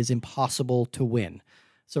Tag, it is impossible to win.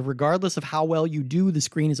 So regardless of how well you do, the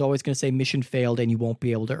screen is always going to say mission failed, and you won't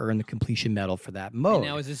be able to earn the completion medal for that mode. And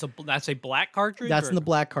now is this that's a black cartridge? That's or- in the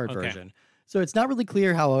black card Okay. version. So it's not really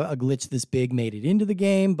clear how a glitch this big made it into the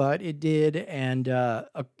game, but it did, and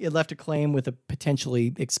it left a claim with a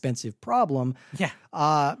potentially expensive problem.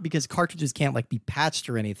 Yeah. Because cartridges can't like be patched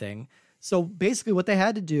or anything. So basically, what they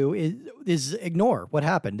had to do is ignore what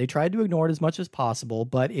happened. They tried to ignore it as much as possible,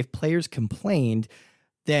 but if players complained,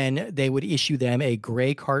 then they would issue them a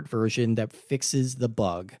gray cart version that fixes the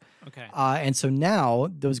bug. Okay. And so now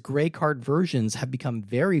those gray cart versions have become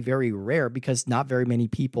very, very rare because not very many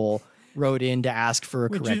people wrote in to ask for a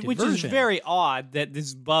corrected Which version. is very odd that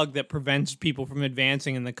this bug that prevents people from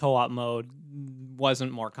advancing in the co-op mode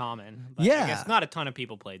wasn't more common. But Yeah. I guess not a ton of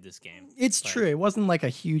people played this game. It's but- true. It wasn't like a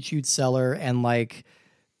huge seller. And like,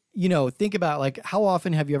 think about like how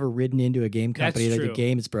often have you ever ridden into a game That's company that the true.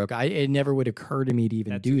 game is broke? It never would occur to me to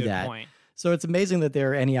even That's do a good that. point. So it's amazing that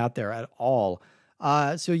there are any out there at all.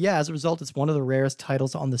 So yeah, as a result, it's one of the rarest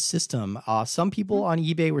titles on the system. Some people on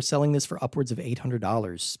eBay were selling this for upwards of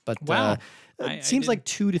 $800, but Wow. it I seems like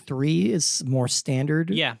 2 to 3 is more standard.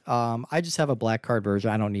 Yeah. I just have a black card version.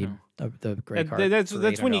 I don't need the gray card. That's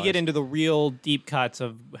for when you get $800. into the real deep cuts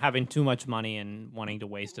of having too much money and wanting to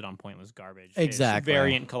waste it on pointless garbage. It's Exactly.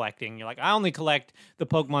 variant collecting. You're like, I only collect the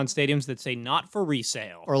Pokemon stadiums that say not for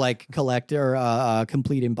resale. Or like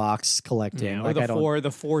complete in box collecting. Yeah, or like I don't.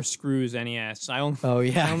 the four screws NES. I only Oh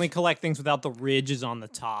yeah, I only collect things without the ridges on the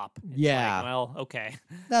top. It's Yeah. like, well, okay.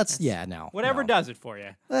 that's no. Whatever no. does it for you.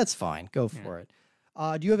 That's fine. Go for it.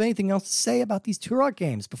 Do you have anything else to say about these Turok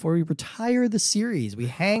games before we retire the series? We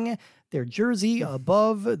hang their jersey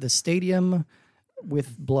above the stadium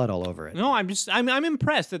with blood all over it. No, I'm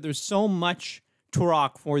impressed that there's so much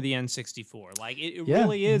Turok for the N64. Like it Yeah.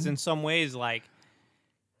 really is in some ways like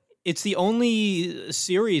it's the only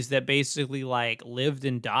series that basically like lived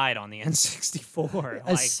and died on the N64.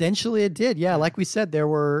 Like, Essentially, it did. Yeah, like we said, there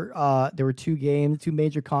were two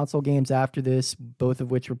major console games after this, both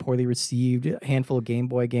of which were poorly received. A handful of Game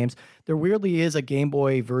Boy games. There weirdly is a Game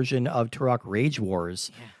Boy version of Turok Rage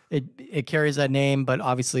Wars. It carries that name, but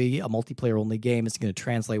obviously a multiplayer only game. It's going to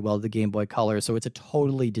translate well to the Game Boy Color, so it's a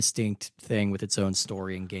totally distinct thing with its own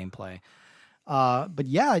story and gameplay. But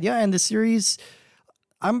yeah, and the series,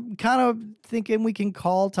 I'm kind of thinking we can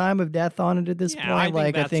call Time of Death on it at this Yeah, point. I think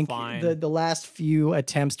like I that's think fine. the last few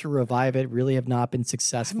attempts to revive it really have not been I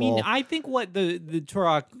successful. mean, I think what the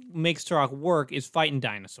Turok makes Turok work is fighting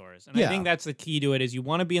dinosaurs. And I Yeah. think that's the key to it is you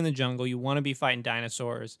want to be in the jungle, you want to be fighting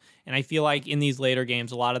dinosaurs. And I feel like in these later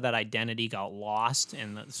games, a lot of that identity got lost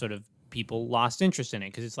and the sort of people lost interest in it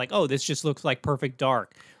because it's like, oh, this just looks like Perfect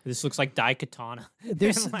Dark. Or this looks like Daikatana.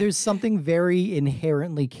 There's something very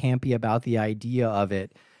inherently campy about the idea of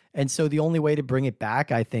it. And so the only way to bring it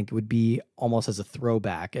back, I think, would be almost as a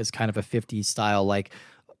throwback, as kind of a 50s style, like,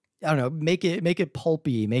 I don't know, make it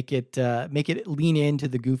pulpy, make it lean into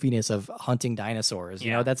the goofiness of hunting dinosaurs.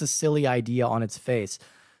 You know, Yeah. that's a silly idea on its face.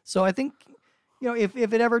 So I think, if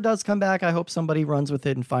it ever does come back, I hope somebody runs with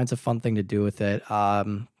it and finds a fun thing to do with it.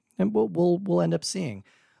 And we'll end up seeing.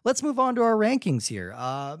 Let's move on to our rankings here.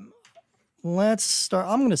 Let's start.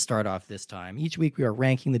 I'm going to start off this time. Each week we are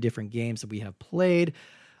ranking the different games that we have played.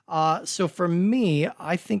 So for me,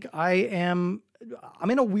 I think I'm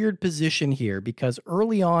in a weird position here because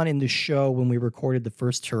early on in the show when we recorded the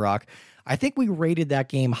first Turok, I think we rated that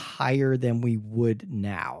game higher than we would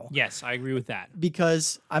now. Yes, I agree with that.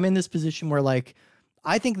 Because I'm in this position where like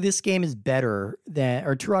I think this game is better than,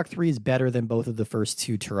 or Turok 3 is better than both of the first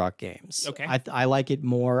two Turok games. Okay. I like it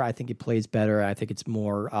more. I think it plays better. I think it's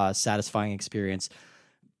more satisfying experience.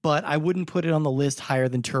 But I wouldn't put it on the list higher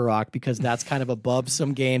than Turok because that's kind of above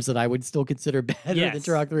some games that I would still consider better than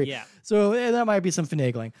Turok 3. Yeah. So that might be some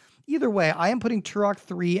finagling. Either way, I am putting Turok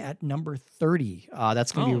 3 at number 30.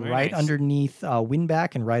 That's going to be very right nice. underneath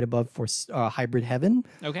Winback and right above for Hybrid Heaven.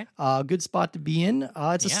 Okay. Good spot to be in.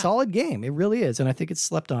 It's a solid game. It really is. And I think it's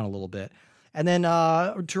slept on a little bit. And then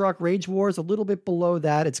Turok Rage Wars, a little bit below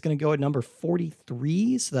that. It's going to go at number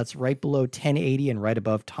 43. So that's right below 1080 and right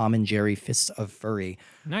above Tom and Jerry Fists of Furry.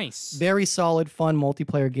 Nice. Very solid, fun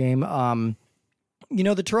multiplayer game. You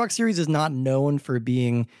know, the Turok series is not known for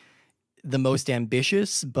being the most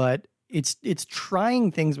ambitious, but it's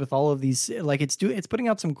trying things with all of these. Like it's putting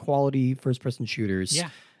out some quality first-person shooters. Yeah.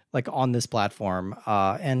 Like on this platform,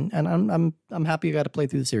 and I'm happy I got to play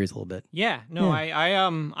through the series a little bit. Yeah, no,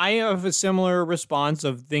 I have a similar response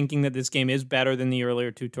of thinking that this game is better than the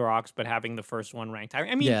earlier two Turoks, but having the first one ranked higher.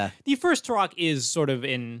 I mean, the first Turok is sort of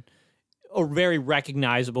in a very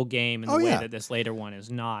recognizable game in the way that this later one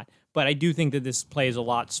is not. But I do think that this plays a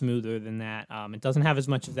lot smoother than that. It doesn't have as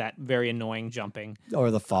much of that very annoying jumping.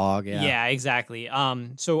 Or the fog, yeah. Yeah, exactly.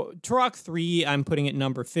 So Turok 3, I'm putting it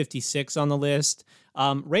number 56 on the list.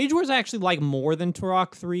 Rage Wars I actually like more than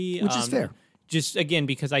Turok 3. Which is fair. Just, again,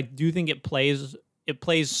 because I do think it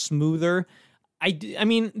plays smoother. I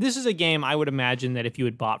mean, this is a game I would imagine that if you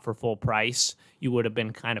had bought for full price, you would have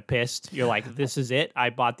been kind of pissed. You're like, this is it.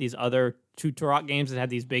 I bought these other two Turok games that had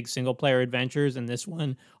these big single-player adventures, and this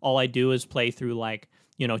one, all I do is play through,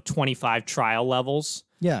 25 trial levels.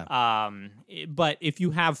 Yeah. But if you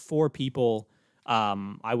have 4 people,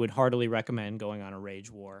 I would heartily recommend going on a Rage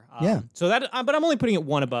War. So that, but I'm only putting it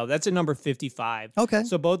one above. That's at number 55. Okay.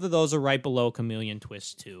 So both of those are right below Chameleon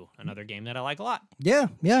Twist 2, another game that I like a lot. Yeah.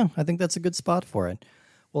 I think that's a good spot for it.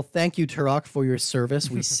 Well, thank you, Turok, for your service.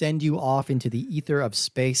 We send you off into the ether of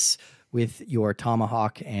space with your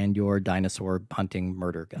tomahawk and your dinosaur hunting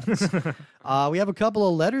murder guns. We have a couple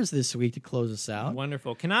of letters this week to close us out.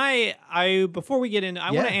 Wonderful. Can I before we get into,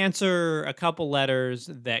 I want to answer a couple letters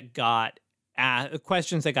that got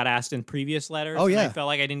questions that got asked in previous letters. Oh, yeah. I felt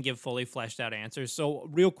like I didn't give fully fleshed out answers. So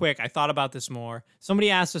real quick, I thought about this more.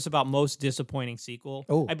 Somebody asked us about most disappointing sequel.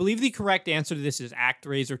 Oh. I believe the correct answer to this is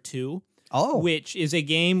ActRaiser 2. Oh. Which is a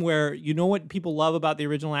game where, you know what people love about the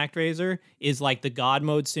original ActRaiser is like the God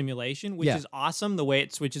mode simulation, which is awesome, the way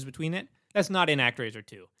it switches between it. That's not in ActRaiser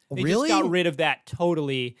 2. They Really? just got rid of that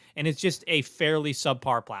totally, and it's just a fairly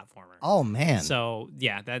subpar platformer. Oh, man. So,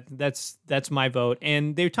 yeah, that's my vote.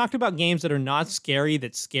 And they talked about games that are not scary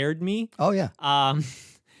that scared me. Oh, yeah. I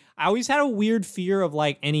always had a weird fear of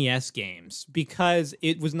NES games because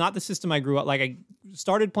it was not the system I grew up. I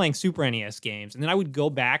started playing Super NES games, and then I would go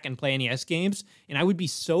back and play NES games, and I would be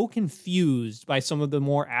so confused by some of the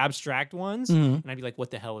more abstract ones, and I'd be like,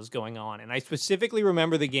 what the hell is going on? And I specifically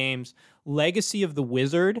remember the games Legacy of the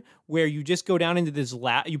Wizard, where you just go down into this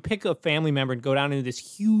you pick a family member and go down into this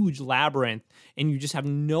huge labyrinth, and you just have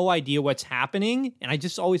no idea what's happening, and I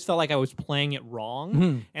just always felt like I was playing it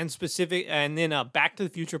wrong. And then Back to the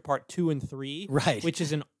Future Part 2 and 3, Right. which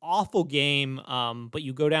is an awful game, but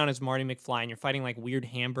you go down as Marty McFly, and you're fighting weird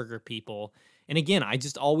hamburger people. And again, I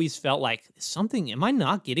just always felt like am I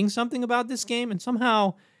not getting something about this game? And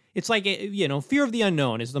somehow it's fear of the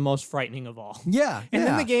unknown is the most frightening of all. Yeah. And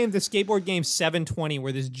then the skateboard game 720,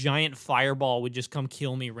 where this giant fireball would just come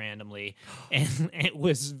kill me randomly. And it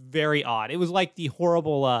was very odd. It was like the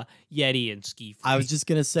horrible Yeti and Ski Free. I was just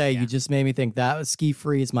going to say, you just made me think that was Ski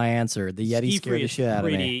Free is my answer. The Yeti Ski scared Free the is shit out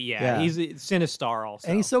of me. Yeah, he's Sinistar also.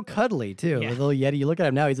 And he's so cuddly, too. Yeah. The little Yeti. You look at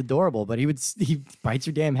him now, he's adorable, but he bites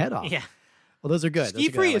your damn head off. Yeah. Well, those are good. Ski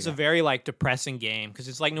Free is a very depressing game because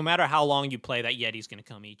it's no matter how long you play, that Yeti's going to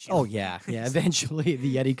come eat you. Oh, yeah. Yeah. Eventually,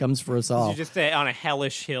 the Yeti comes for us all. You're just on a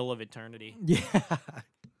hellish hill of eternity. Yeah.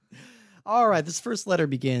 All right. This first letter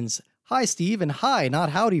begins, hi, Steve, and hi,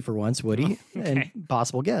 not howdy for once, Woody, and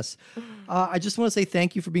possible guests. I just want to say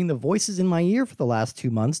thank you for being the voices in my ear for the last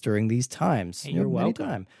 2 months during these times. Hey, you're welcome.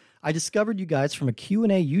 Anytime. I discovered you guys from a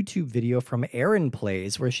Q&A YouTube video from Erin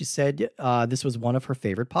Plays, where she said this was one of her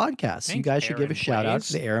favorite podcasts. Thanks, you guys should give a Erin shout out Plays.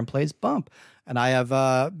 to the Erin Plays bump. And I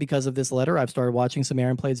have, because of this letter, I've started watching some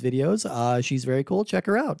Erin Plays videos. She's very cool. Check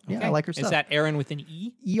her out. Yeah, I like her stuff. Is that Aaron with an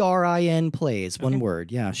E? Erin Plays, one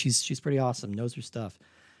word. Yeah, she's pretty awesome. Knows her stuff.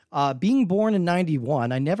 Being born in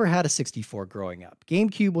 91, I never had a 64 growing up.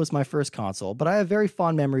 GameCube was my first console, but I have very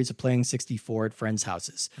fond memories of playing 64 at friends'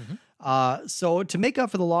 houses. So to make up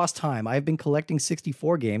for the lost time, I've been collecting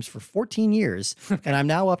 64 games for 14 years, and I'm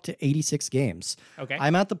now up to 86 games. Okay.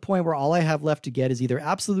 I'm at the point where all I have left to get is either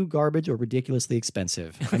absolute garbage or ridiculously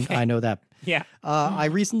expensive. I know that. Yeah. I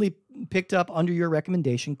recently picked up, under your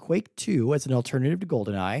recommendation, Quake 2 as an alternative to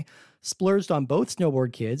GoldenEye. Splurged on both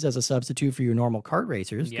Snowboard Kids as a substitute for your normal kart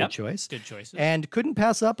racers. Yep. Good choice. Good choices. And couldn't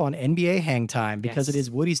pass up on NBA Hang Time because it is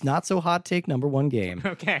Woody's not so hot take #1 game.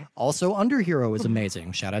 Okay. Also, Under Hero is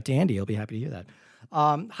amazing. Shout out to Andy. He'll be happy to hear that.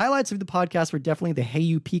 Highlights of the podcast were definitely the Hey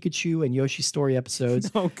You Pikachu and Yoshi Story episodes.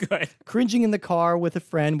 Oh, good. Cringing in the car with a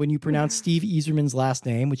friend when you pronounced Steve Easerman's last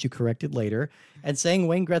name, which you corrected later, and saying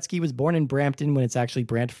Wayne Gretzky was born in Brampton when it's actually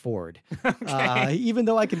Brant Ford. Even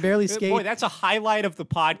though I can barely skate. Boy, that's a highlight of the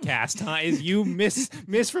podcast, huh? Is you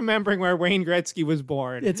misremembering where Wayne Gretzky was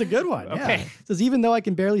born. It's a good one. Okay. Yeah. It says, even though I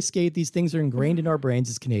can barely skate, these things are ingrained in our brains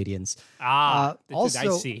as Canadians. I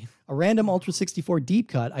Also, see. a random Ultra 64 deep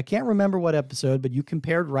cut. I can't remember what episode, but you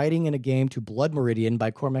compared writing in a game to Blood Meridian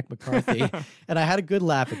by Cormac McCarthy, and I had a good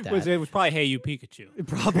laugh at that. It was probably Hey You Pikachu.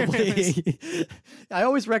 Probably. I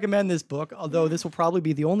always recommend this book, although this will probably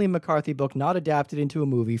be the only McCarthy book not adapted into a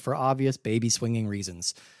movie for obvious baby swinging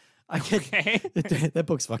reasons. That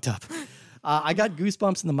book's fucked up. I got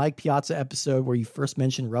goosebumps in the Mike Piazza episode where you first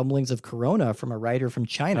mentioned rumblings of Corona from a writer from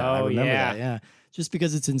China. I remember that, yeah. Just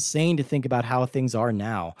because it's insane to think about how things are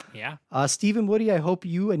now. Yeah. Steve and Woody, I hope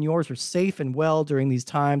you and yours are safe and well during these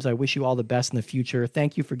times. I wish you all the best in the future.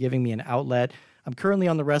 Thank you for giving me an outlet. I'm currently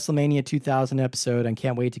on the WrestleMania 2000 episode and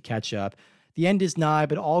can't wait to catch up. The end is nigh,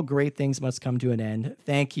 but all great things must come to an end.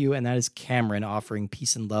 Thank you. And that is Cameron offering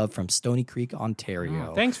peace and love from Stony Creek,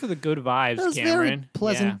 Ontario. Thanks for the good vibes, That was Cameron. very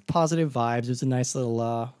pleasant, positive vibes. It was a nice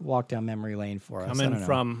little walk down memory lane for us. Coming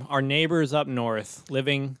from our neighbors up north,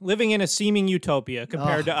 living in a seeming utopia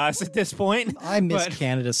compared to us at this point. I miss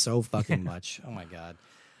Canada so fucking much. Oh my God.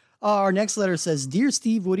 Our next letter says, "Dear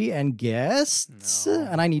Steve, Woody, and guests,"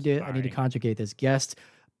 and I need to conjugate this. Guest,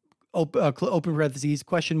 open parentheses,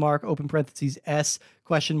 question mark, open parentheses, S,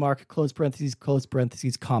 question mark, close parentheses,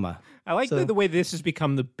 comma. I like the way this has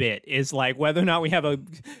become the bit is like whether or not we have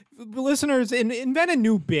listeners invent a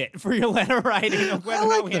new bit for your letter writing. Of whether I or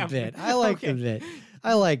not like we the have, bit. I like the bit.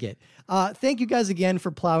 I like it. Thank you guys again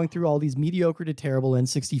for plowing through all these mediocre to terrible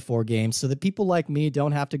N64 games so that people like me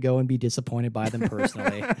don't have to go and be disappointed by them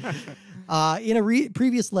personally. In a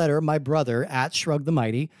previous letter, my brother, @Shrug the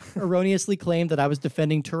Mighty, erroneously claimed that I was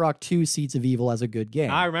defending Turok 2 Seeds of Evil as a good game.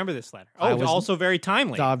 I remember this letter. Oh, was also very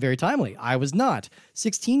timely. Very timely. I was not.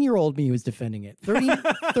 16-year-old me was defending it.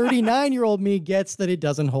 39-year-old me gets that it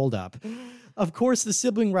doesn't hold up. Of course, the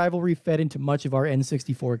sibling rivalry fed into much of our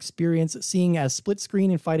N64 experience, seeing as split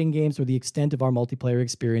screen and fighting games were the extent of our multiplayer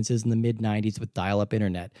experiences in the mid-90s with dial-up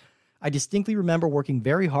internet. I distinctly remember working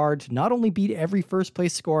very hard to not only beat every first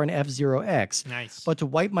place score in F-Zero X, but to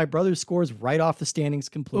wipe my brother's scores right off the standings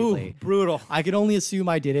completely. Ooh, brutal. I can only assume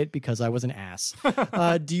I did it because I was an ass.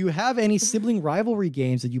 Do you have any sibling rivalry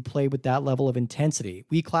games that you play with that level of intensity?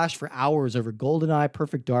 We clashed for hours over GoldenEye,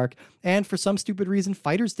 Perfect Dark, and for some stupid reason,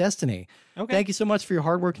 Fighter's Destiny. Okay. Thank you so much for your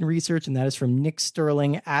hard work and research, and that is from Nick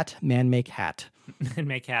Sterling @ManMakeHat. And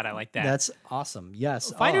make hat, I like that. That's awesome.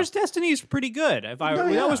 Yes. Fighter's Destiny is pretty good.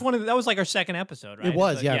 That was like our second episode, right? It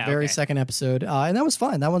was, very okay. second episode. And that was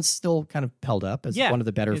fun. That one's still kind of held up as one of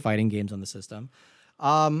the better fighting games on the system.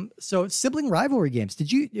 So sibling rivalry games.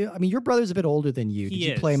 Your brother's a bit older than you. Did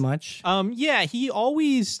you play much? Yeah, he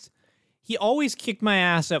always kicked my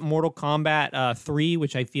ass at Mortal Kombat 3,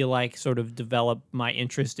 which I feel like sort of developed my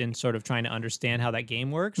interest in sort of trying to understand how that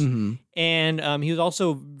game works. Mm-hmm. And he was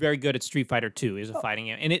also very good at Street Fighter 2 as a fighting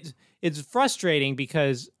game. And it's frustrating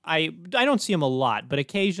because I don't see him a lot, but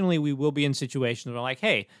occasionally we will be in situations where we're like,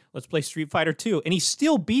 hey, let's play Street Fighter 2. And he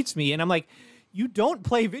still beats me. And I'm like, you don't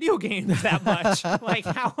play video games that much. Like,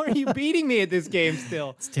 how are you beating me at this game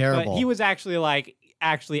still? It's terrible. But he was actually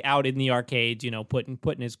out in the arcades,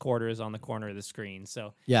 putting his quarters on the corner of the screen.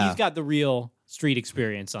 So he's got the real street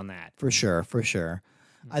experience on that. For sure.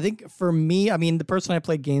 I think for me, the person I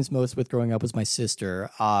played games most with growing up was my sister,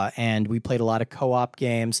 and we played a lot of co-op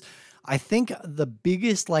games. I think the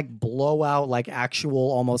biggest blowout,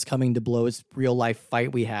 actual almost coming to blows real life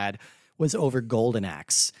fight we had was over Golden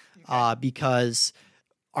Axe, because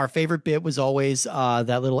our favorite bit was always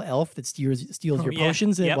that little elf that steals your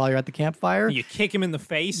potions while you're at the campfire. You kick him in the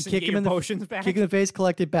face and get your potions back. Kick him in the face,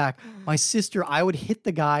 collect it back. My sister, I would hit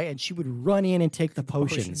the guy and she would run in and take the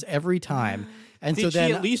potions every time. And Did so then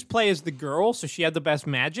she at least play as the girl, so she had the best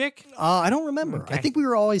magic? I don't remember. I think we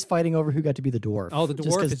were always fighting over who got to be the dwarf. Oh, the just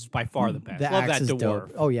dwarf 'cause is by far the best. the Love axe that is dwarf.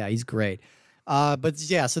 dope. Oh yeah, he's great. But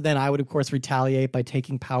yeah, so then I would of course retaliate by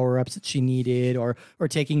taking power ups that she needed, or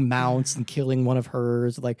taking mounts and killing one of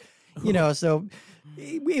hers. Like, so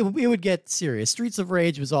it would get serious. Streets of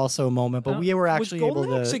Rage was also a moment, but we were actually was able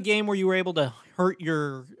Golden Axe to. a game where you were able to hurt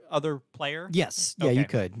your other player? Yes, yeah, you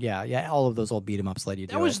Okay. could. Yeah, all of those old beat 'em ups let you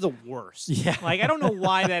do That was it. the worst. Yeah. Like, I don't know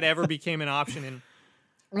why that ever became an option. In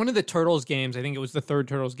one of the Turtles games, I think it was the third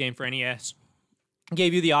Turtles game for NES,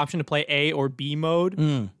 gave you the option to play A or B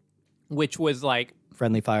mode, which was like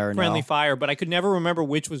Friendly fire. friendly no. fire, but I could never remember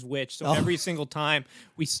which was which. So every single time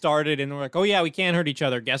we started and we're like, oh yeah, we can't hurt each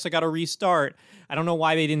other. Guess I got to restart. I don't know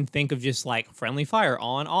why they didn't think of just like friendly fire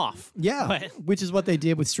on, off. Yeah, But- which is what they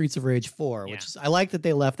did with Streets of Rage 4, which Yeah. is I like that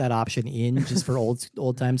they left that option in just for old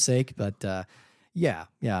time's sake. But yeah.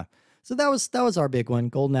 So that was our big one,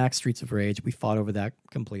 Golden Axe, Streets of Rage. We fought over that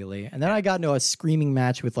completely, and then I got into a screaming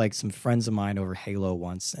match with like some friends of mine over Halo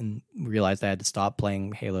once, and realized I had to stop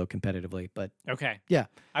playing Halo competitively. But Okay. yeah,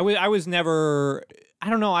 I was never, I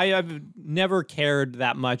don't know, I've never cared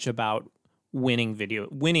that much about winning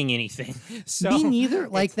anything. So me neither.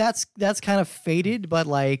 Like that's kind of faded, but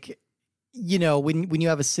like. When you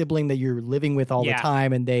have a sibling that you're living with all Yeah. the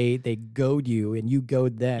time and they goad you and you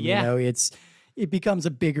goad them, Yeah. it becomes a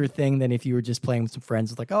bigger thing than if you were just playing with some friends.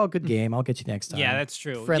 It's like, oh, good game, I'll get you next time. Yeah, that's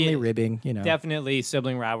true. Friendly Yeah, ribbing, Definitely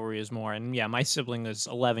sibling rivalry is more. And yeah, my sibling is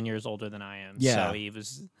 11 years older than I am. Yeah.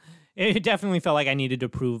 So it definitely felt like I needed to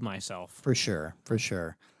prove myself. For sure.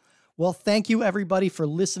 Well, thank you everybody for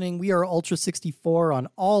listening. We are Ultra 64 on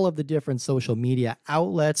all of the different social media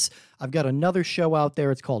outlets. I've got another show out there.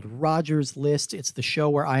 It's called Roger's List. It's the show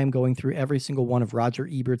where I am going through every single one of Roger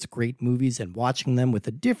Ebert's great movies and watching them with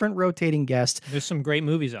a different rotating guest. There's some great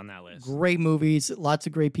movies on that list. Great movies, lots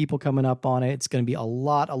of great people coming up on it. It's going to be a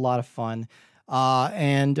lot of fun.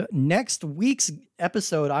 And next week's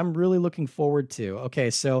episode, I'm really looking forward to. Okay,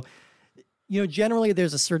 so generally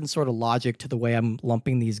there's a certain sort of logic to the way I'm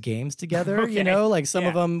lumping these games together. Okay. Like some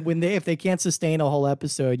of Yeah. them, if they can't sustain a whole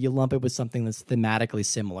episode, you lump it with something that's thematically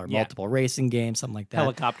similar, Yeah. multiple racing games, something like that.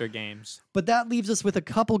 Helicopter games. But that leaves us with a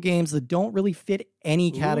couple games that don't really fit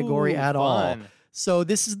any category Ooh, at all. fun. So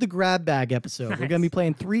this is the grab bag episode. We're going to be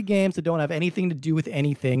playing 3 games that don't have anything to do with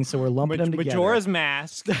anything, so we're lumping them together. Majora's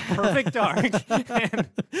Mask, Perfect Dark, and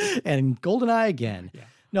and GoldenEye again. Yeah.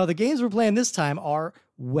 No, the games we're playing this time are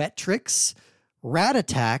Wet Tricks, Rat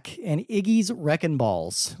Attack, and Iggy's Wrecking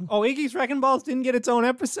Balls. Iggy's Wrecking Balls didn't get its own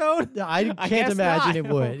episode? I can't guess imagine not. it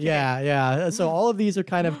would. Okay. Yeah. So all of these are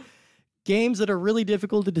kind of games that are really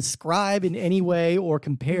difficult to describe in any way or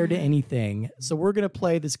compare to anything. So we're going to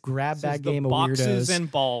play this grab This bag is the game of boxes weirdos.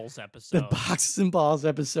 and balls The episode. Boxes and Balls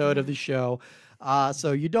episode of the show.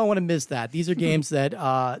 So you don't want to miss that. These are games that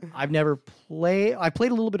I've never played. I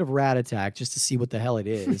played a little bit of Rat Attack just to see what the hell it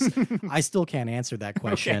is. I still can't answer that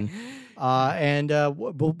question. And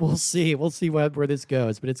we'll see. We'll see where this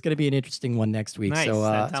goes. But it's going to be an interesting one next week. Nice. So,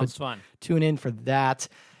 That so sounds fun. tune in for that.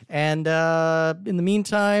 And in the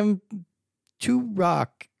meantime, to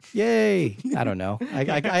rock. Yay. I don't know. I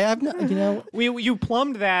have no, You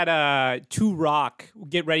plumbed that to rock.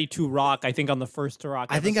 Get ready to rock. I think on the first to rock.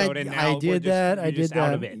 I think episode, and now I did we're just- that. you're I did just out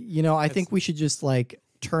that. of it. I think we should just like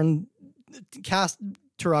cast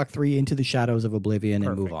Turok 3 into the shadows of oblivion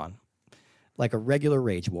and move Perfect. on. Like a regular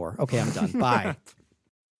rage war. Okay, I'm done. Bye.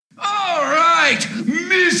 All right,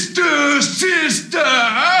 Mr. Sister,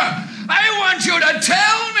 I want you to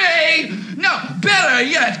tell me, no, better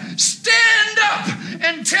yet, stand up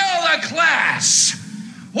and tell the class